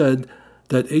had said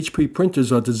that HP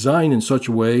printers are designed in such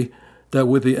a way that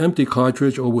with the empty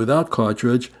cartridge or without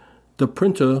cartridge, the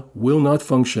printer will not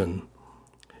function.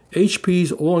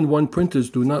 HP's all-in-one printers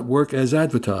do not work as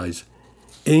advertised.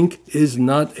 Ink is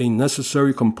not a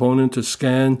necessary component to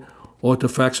scan or to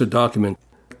fax a document.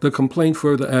 The complaint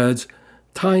further adds,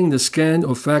 tying the scan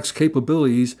or fax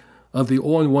capabilities of the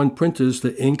all-in-one printers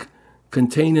to ink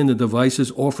contained in the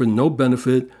devices offer no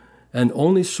benefit and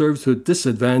only serves to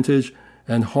disadvantage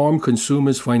and harm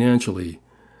consumers financially.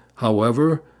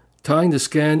 However, tying the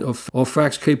scan or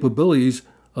fax capabilities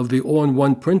of the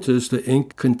all-in-one printers to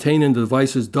ink contained in the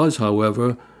devices does,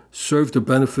 however, serve to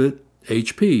benefit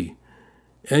HP.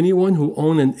 Anyone who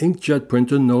owns an inkjet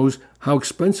printer knows how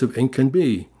expensive ink can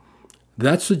be.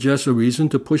 That suggests a reason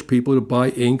to push people to buy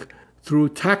ink through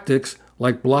tactics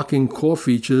like blocking core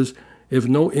features if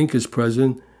no ink is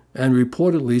present and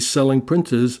reportedly selling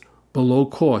printers below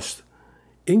cost.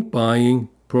 Ink buying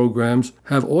programs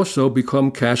have also become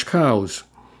cash cows.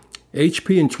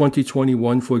 HP in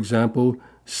 2021, for example,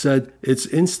 said its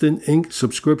instant ink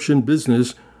subscription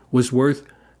business was worth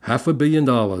 $500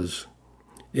 million.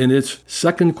 In its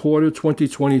second quarter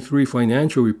 2023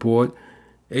 financial report,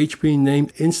 HP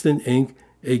named Instant Ink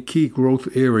a key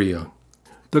growth area.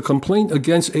 The complaint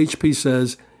against HP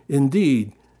says,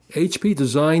 indeed, HP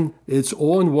designed its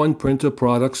all-in-one printer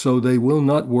products so they will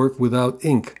not work without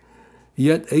ink.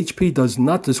 Yet HP does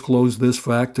not disclose this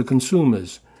fact to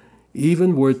consumers.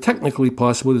 Even were it technically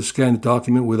possible to scan a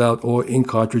document without all ink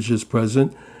cartridges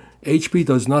present, HP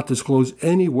does not disclose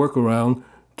any workaround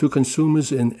to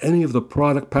consumers in any of the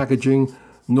product packaging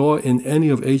nor in any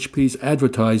of HP's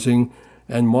advertising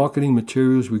and marketing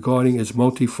materials regarding its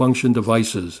multifunction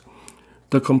devices.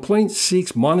 The complaint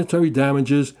seeks monetary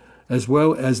damages as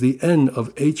well as the end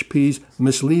of HP's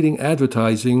misleading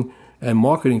advertising and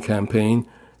marketing campaign,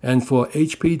 and for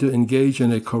HP to engage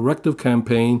in a corrective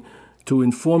campaign to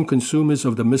inform consumers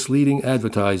of the misleading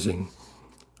advertising.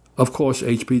 Of course,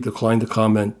 HP declined to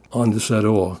comment on this at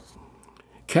all.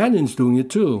 Canon's doing it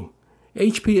too.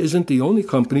 HP isn't the only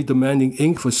company demanding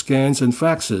ink for scans and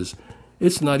faxes.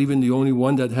 It's not even the only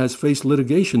one that has faced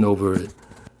litigation over it.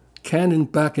 Canon,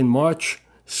 back in March,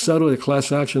 settled a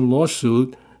class action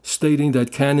lawsuit stating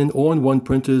that Canon all-in-one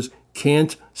printers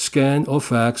can't scan or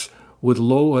fax with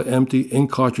low or empty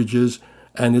ink cartridges,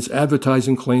 and its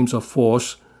advertising claims are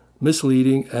false,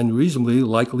 misleading, and reasonably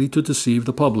likely to deceive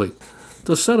the public.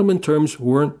 The settlement terms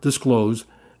weren't disclosed,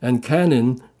 and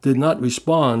Canon did not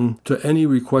respond to any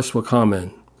request for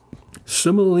comment.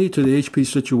 Similarly to the HP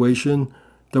situation,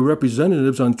 the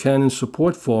representatives on Canon's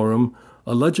support forum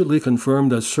allegedly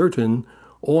confirmed that certain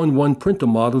all-in-one printer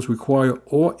models require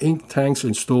all ink tanks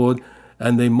installed,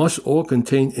 and they must all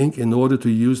contain ink in order to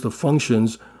use the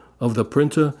functions of the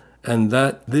printer, and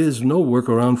that there's no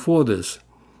workaround for this.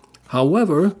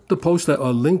 However, the posts that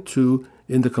are linked to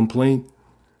in the complaint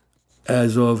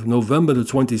as of November the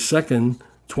 22nd,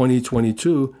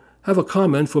 2022, have a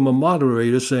comment from a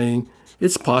moderator saying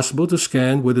it's possible to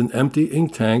scan with an empty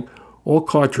ink tank or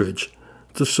cartridge.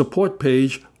 The support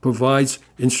page provides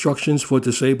instructions for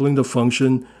disabling the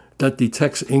function that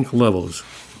detects ink levels.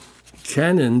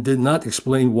 Canon did not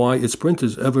explain why its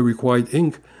printers ever required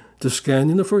ink to scan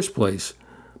in the first place,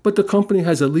 but the company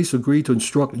has at least agreed to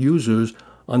instruct users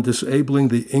on disabling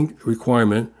the ink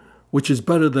requirement, which is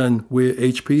better than where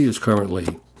HP is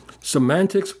currently.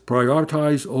 Semantics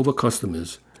prioritized over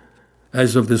customers.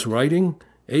 As of this writing,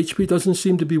 HP doesn't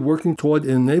seem to be working toward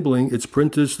enabling its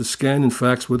printers to scan and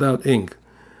fax without ink.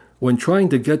 When trying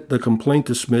to get the complaint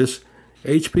dismissed,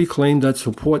 HP claimed that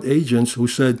support agents who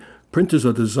said printers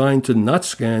are designed to not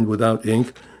scan without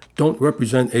ink don't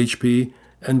represent HP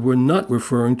and were not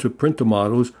referring to printer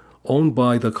models owned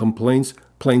by the complaint's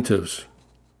plaintiffs.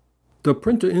 The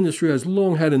printer industry has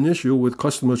long had an issue with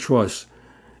customer trust.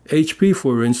 HP,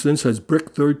 for instance, has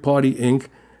bricked third-party ink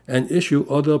and issued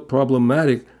other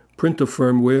problematic printer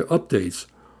firmware updates,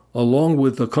 along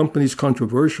with the company's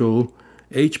controversial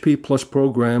HP Plus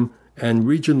program and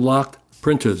region-locked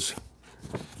printers.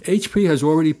 HP has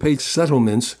already paid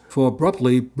settlements for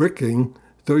abruptly bricking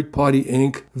third-party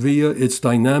ink via its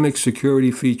dynamic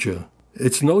security feature.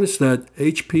 It's noticed that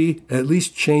HP at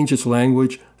least changed its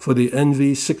language for the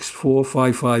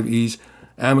NV6455E's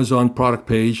Amazon product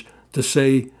page to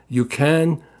say you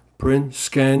can print,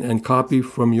 scan, and copy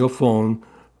from your phone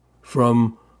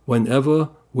from whenever,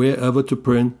 wherever to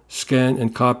print, scan,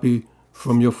 and copy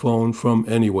from your phone from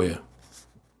anywhere.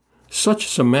 Such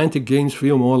semantic games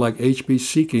feel more like HP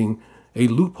seeking a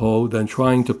loophole than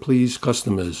trying to please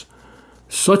customers.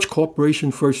 Such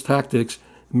corporation-first tactics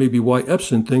may be why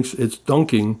Epson thinks it's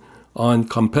dunking on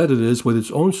competitors with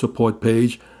its own support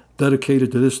page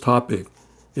dedicated to this topic.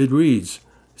 It reads,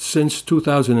 since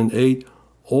 2008,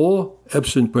 all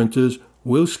Epson printers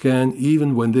will scan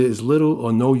even when there is little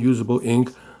or no usable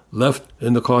ink left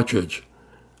in the cartridge.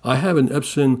 I have an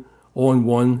Epson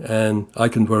all-in-one and I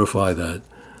can verify that.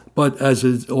 But as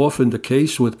is often the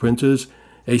case with printers,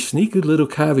 a sneaky little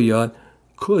caveat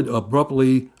could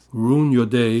abruptly ruin your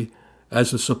day,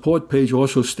 as the support page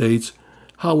also states.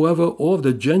 However, all of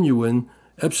the genuine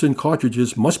Epson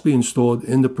cartridges must be installed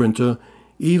in the printer,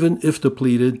 even if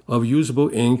depleted of usable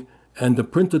ink, and the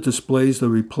printer displays the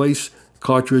replace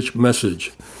cartridge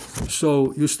message.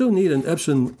 So you still need an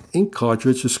Epson ink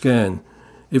cartridge to scan.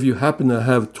 If you happen to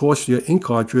have tossed your ink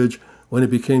cartridge when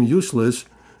it became useless,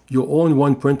 your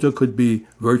all-in-one printer could be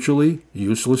virtually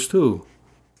useless too.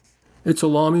 It's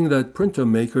alarming that printer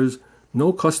makers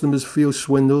know customers feel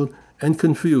swindled and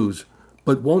confused,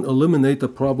 but won't eliminate the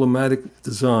problematic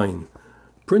design.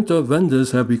 Printer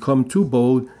vendors have become too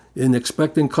bold in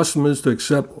expecting customers to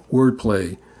accept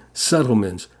wordplay,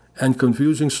 settlements, and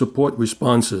confusing support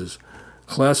responses.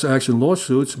 Class action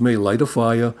lawsuits may light a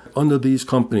fire under these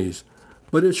companies,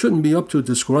 but it shouldn't be up to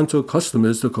disgruntled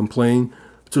customers to complain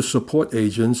to support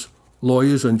agents,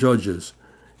 lawyers, and judges.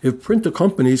 If printer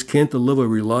companies can't deliver a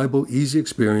reliable, easy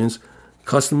experience,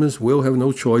 customers will have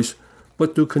no choice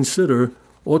but to consider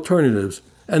alternatives.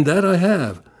 And that I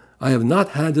have. I have not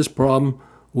had this problem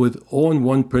with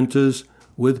all-in-one printers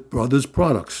with Brothers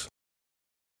products.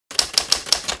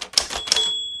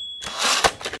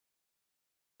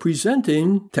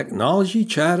 Presenting Technology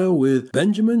Chatter with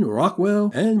Benjamin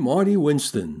Rockwell and Marty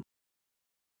Winston.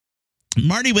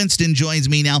 Marty Winston joins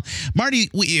me now. Marty,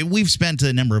 we've spent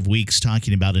a number of weeks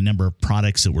talking about a number of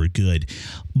products that were good,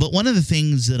 but one of the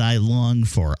things that I long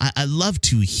for, I love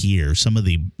to hear some of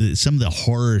the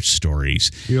horror stories.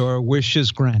 Your wish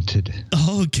is granted.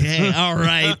 Okay, all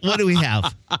right. What do we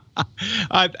have?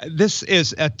 This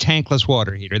is a tankless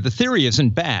water heater. The theory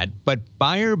isn't bad, but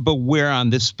buyer beware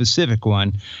on this specific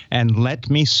one, and let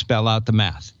me spell out the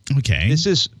math. Okay. This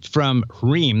is from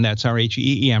Rheem. That's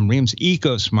R-H-E-E-M. Rheem's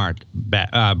EcoSmart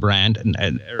brand.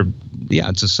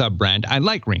 It's a sub-brand. I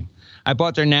like Rheem. I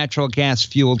bought their natural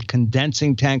gas-fueled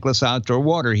condensing tankless outdoor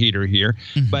water heater here.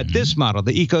 Mm-hmm. But this model,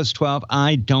 the Ecos 12,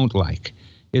 I don't like.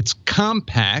 It's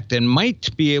compact and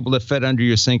might be able to fit under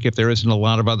your sink if there isn't a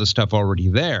lot of other stuff already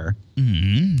there.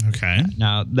 Mm-hmm. Okay.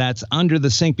 Now, that's under the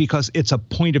sink because it's a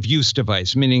point-of-use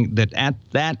device, meaning that at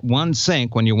that one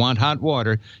sink, when you want hot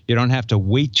water, you don't have to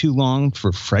wait too long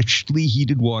for freshly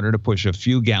heated water to push a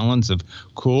few gallons of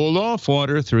cool-off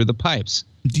water through the pipes.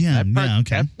 Yeah,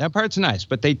 okay. That part's nice,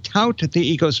 but they tout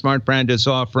the EcoSmart brand as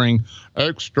offering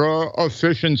extra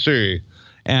efficiency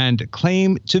and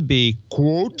claim to be,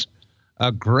 quote,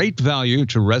 a great value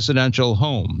to residential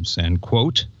homes, end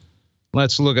quote.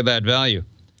 Let's look at that value.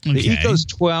 Okay. The Ecos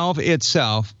 12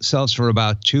 itself sells for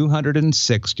about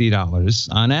 $260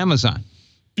 on Amazon.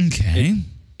 Okay.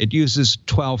 It uses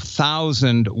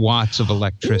 12,000 watts of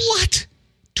electricity. What?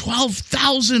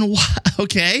 12,000 watts?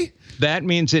 Okay. That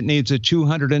means it needs a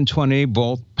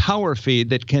 220-volt power feed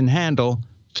that can handle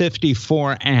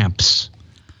 54 amps.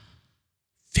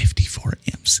 54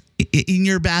 amps in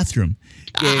your bathroom.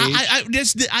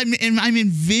 I'm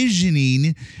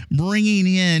envisioning bringing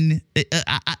in.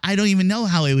 I don't even know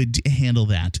how it would handle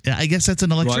that. I guess that's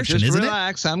an electrician, isn't it?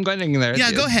 Relax. I'm getting there.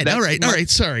 Yeah, go ahead. All right.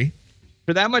 Sorry.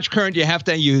 For that much current, you have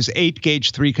to use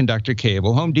 8-gauge 3-conductor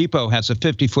cable. Home Depot has a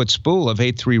 50-foot spool of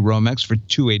 8.3 Romex for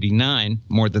 $289,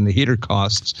 more than the heater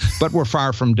costs, but we're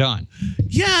far from done.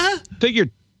 Yeah. Figure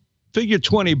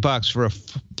 $20 for a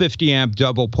 50-amp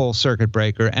double pole circuit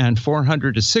breaker and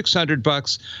 $400 to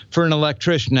 $600 for an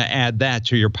electrician to add that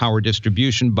to your power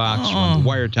distribution box, run the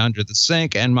wire to under the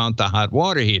sink, and mount the hot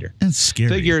water heater. That's scary.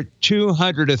 Figure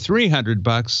 $200 to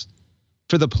 $300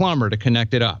 for the plumber to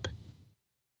connect it up.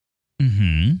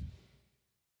 Mm-hmm.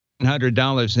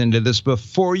 $100 into this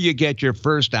before you get your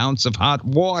first ounce of hot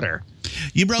water.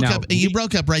 You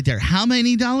broke up right there. How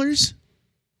many dollars?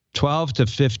 $1,200 to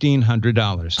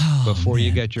 $1,500 before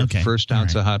you get your first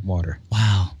ounce of hot water.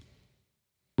 Wow.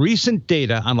 Recent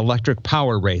data on electric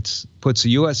power rates puts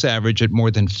the U.S. average at more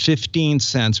than 15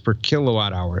 cents per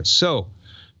kilowatt hour. So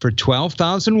for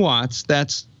 12,000 watts,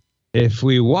 that's if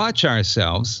we watch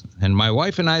ourselves, and my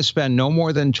wife and I spend no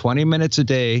more than 20 minutes a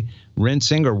day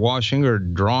rinsing or washing or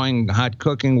drawing hot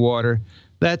cooking water,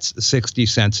 that's 60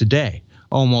 cents a day,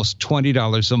 almost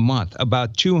 $20 a month,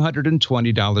 about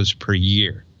 $220 per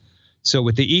year. So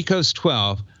with the Ecos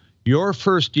 12, your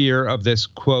first year of this,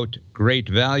 quote, great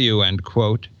value, end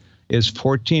quote, is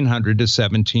 $1,400 to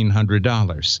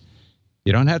 $1,700.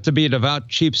 You don't have to be a devout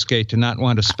cheapskate to not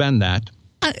want to spend that.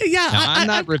 I'm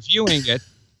not reviewing it.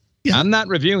 Yeah. I'm not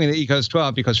reviewing the Ecos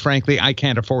 12 because, frankly, I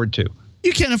can't afford to.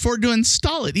 You can't afford to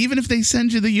install it, even if they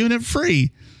send you the unit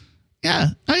free. Yeah,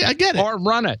 I get it. Or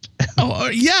run it.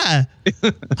 Yeah.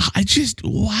 I just,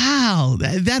 wow,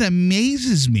 that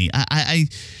amazes me.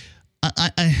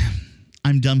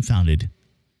 I'm dumbfounded.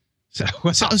 So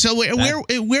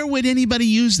where would anybody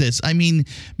use this? I mean,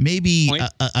 maybe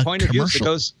a point commercial.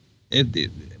 Of use that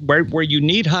goes, where you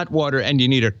need hot water and you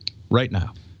need it right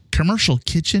now. Commercial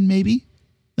kitchen, maybe?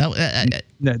 No,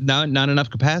 not enough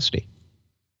capacity.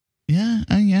 Yeah,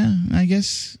 I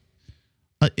guess.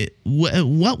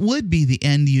 What would be the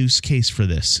end use case for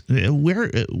this?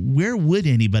 Where would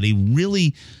anybody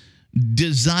really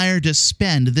desire to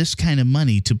spend this kind of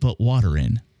money to put water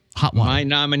in? Hot water. My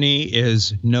nominee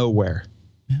is nowhere.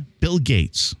 Bill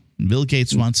Gates. Bill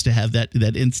Gates wants to have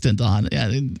that instant on. Yeah.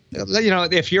 You know,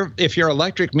 if your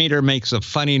electric meter makes a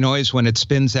funny noise when it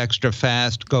spins extra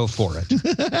fast, go for it.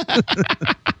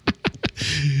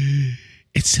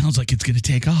 It sounds like it's going to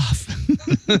take off.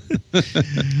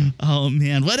 Oh,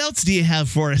 man. What else do you have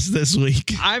for us this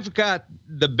week? I've got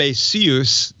the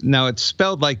Baseus, now it's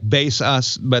spelled like base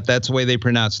us, but that's the way they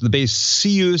pronounce it. The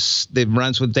Baseus, that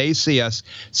runs with Baseus,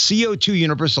 CO2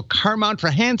 universal car mount for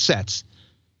handsets.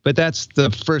 But that's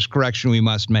the first correction we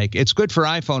must make. It's good for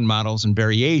iPhone models and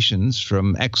variations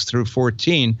from X through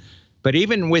 14. But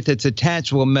even with its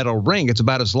attachable metal ring, it's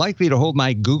about as likely to hold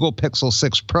my Google Pixel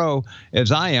 6 Pro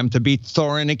as I am to beat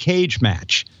Thor in a cage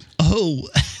match. Oh,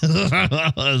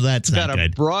 that's not got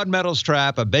good. A broad metal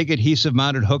strap, a big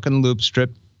adhesive-mounted hook and loop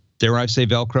strip, dare I say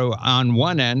Velcro, on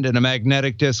one end and a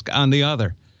magnetic disc on the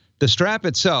other. The strap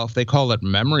itself, they call it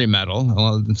memory metal,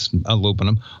 well, it's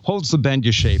aluminum, holds the bend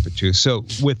you shape it to. So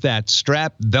with that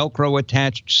strap Velcro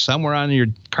attached somewhere on your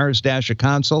car's dash or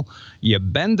console, you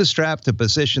bend the strap to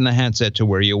position the handset to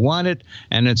where you want it,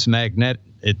 and its magnet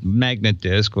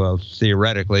disc, well,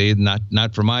 theoretically,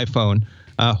 not for my phone,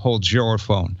 holds your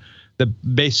phone. The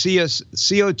Baseus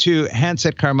CO2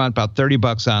 handset car mount, about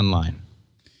 $30 online.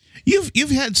 You've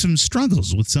had some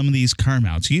struggles with some of these car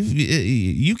mounts.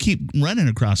 You keep running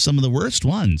across some of the worst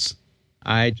ones.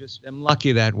 I just am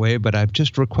lucky that way, but I've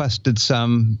just requested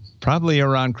some, probably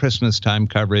around Christmas time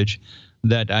coverage,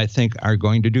 that I think are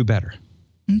going to do better.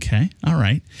 Okay, all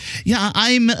right. Yeah,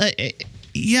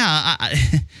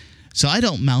 so I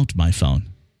don't mount my phone.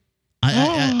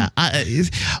 Well,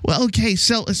 okay.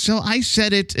 So I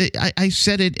said it. I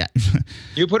said it.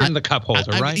 You put it in the cup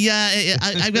holder, right? Yeah.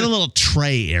 I've got a little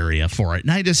tray area for it,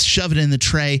 and I just shove it in the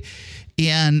tray,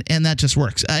 and that just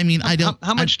works. I mean, I don't.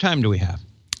 How much time do we have?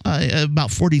 About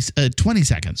 20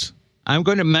 seconds. I'm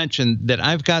going to mention that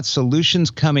I've got solutions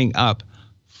coming up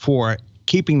for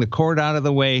keeping the cord out of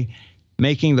the way,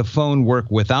 making the phone work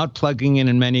without plugging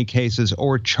in many cases,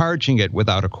 or charging it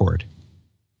without a cord.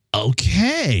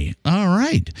 Okay. All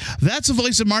right. That's the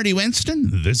voice of Marty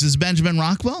Winston. This is Benjamin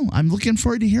Rockwell. I'm looking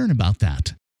forward to hearing about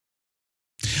that.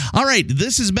 All right.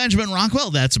 This is Benjamin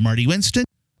Rockwell. That's Marty Winston.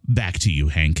 Back to you,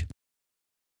 Hank.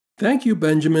 Thank you,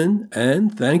 Benjamin,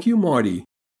 and thank you, Marty.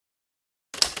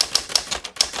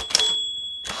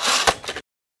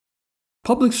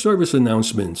 Public service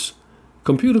announcements.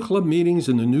 Computer Club meetings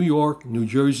in the New York, New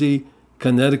Jersey,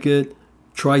 Connecticut,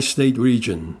 Tri-State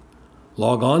region.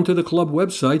 Log on to the club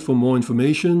website for more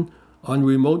information on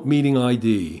remote meeting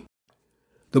ID.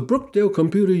 The Brookdale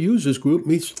Computer Users Group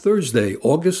meets Thursday,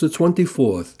 August the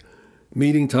 24th.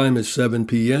 Meeting time is 7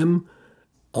 p.m.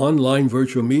 Online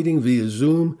virtual meeting via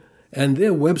Zoom, and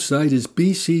their website is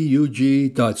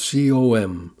bcug.com.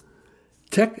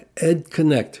 Tech Ed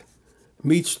Connect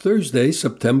meets Thursday,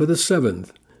 September the 7th.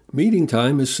 Meeting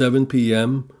time is 7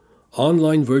 p.m.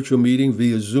 Online virtual meeting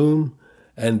via Zoom,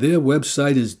 and their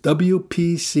website is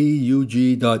wpcug.org.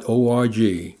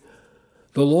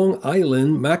 The Long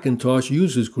Island Macintosh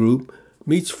Users Group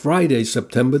meets Friday,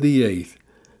 September the 8th.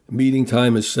 Meeting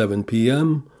time is 7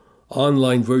 p.m.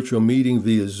 Online virtual meeting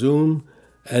via Zoom,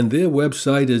 and their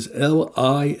website is limac.org.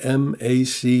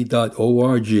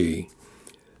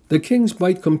 The Kings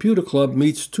Bite Computer Club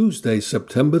meets Tuesday,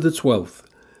 September the 12th.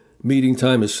 Meeting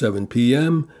time is 7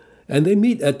 p.m., and they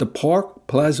meet at the Park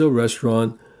Plaza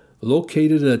Restaurant,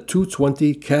 located at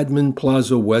 220 Cadman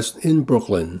Plaza West in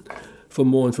Brooklyn. For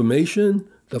more information,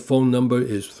 the phone number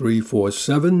is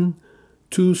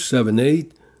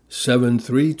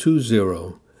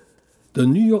 347-278-7320. The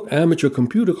New York Amateur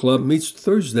Computer Club meets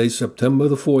Thursday, September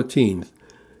the 14th.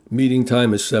 Meeting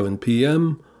time is 7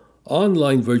 p.m.,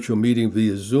 online virtual meeting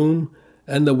via Zoom,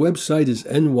 and the website is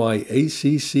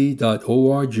nyacc.org.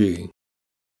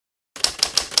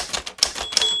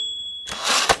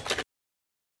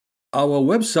 Our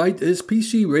website is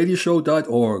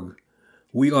pcradioshow.org.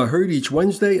 We are heard each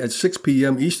Wednesday at 6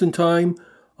 p.m. Eastern Time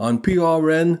on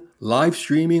PRN live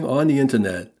streaming on the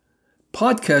Internet.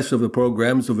 Podcasts of the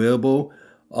program is available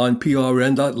on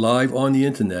prn.live on the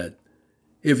Internet.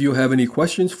 If you have any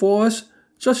questions for us,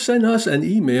 just send us an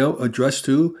email addressed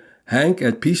to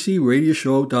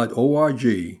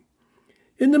hank@pcradioshow.org.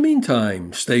 In the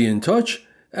meantime, stay in touch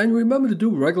and remember to do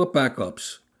regular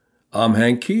backups. I'm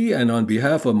Hank Key, and on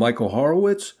behalf of Michael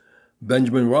Horowitz,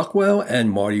 Benjamin Rockwell,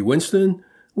 and Marty Winston,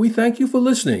 we thank you for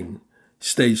listening.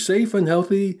 Stay safe and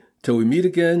healthy till we meet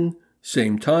again,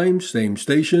 same time, same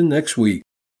station next week.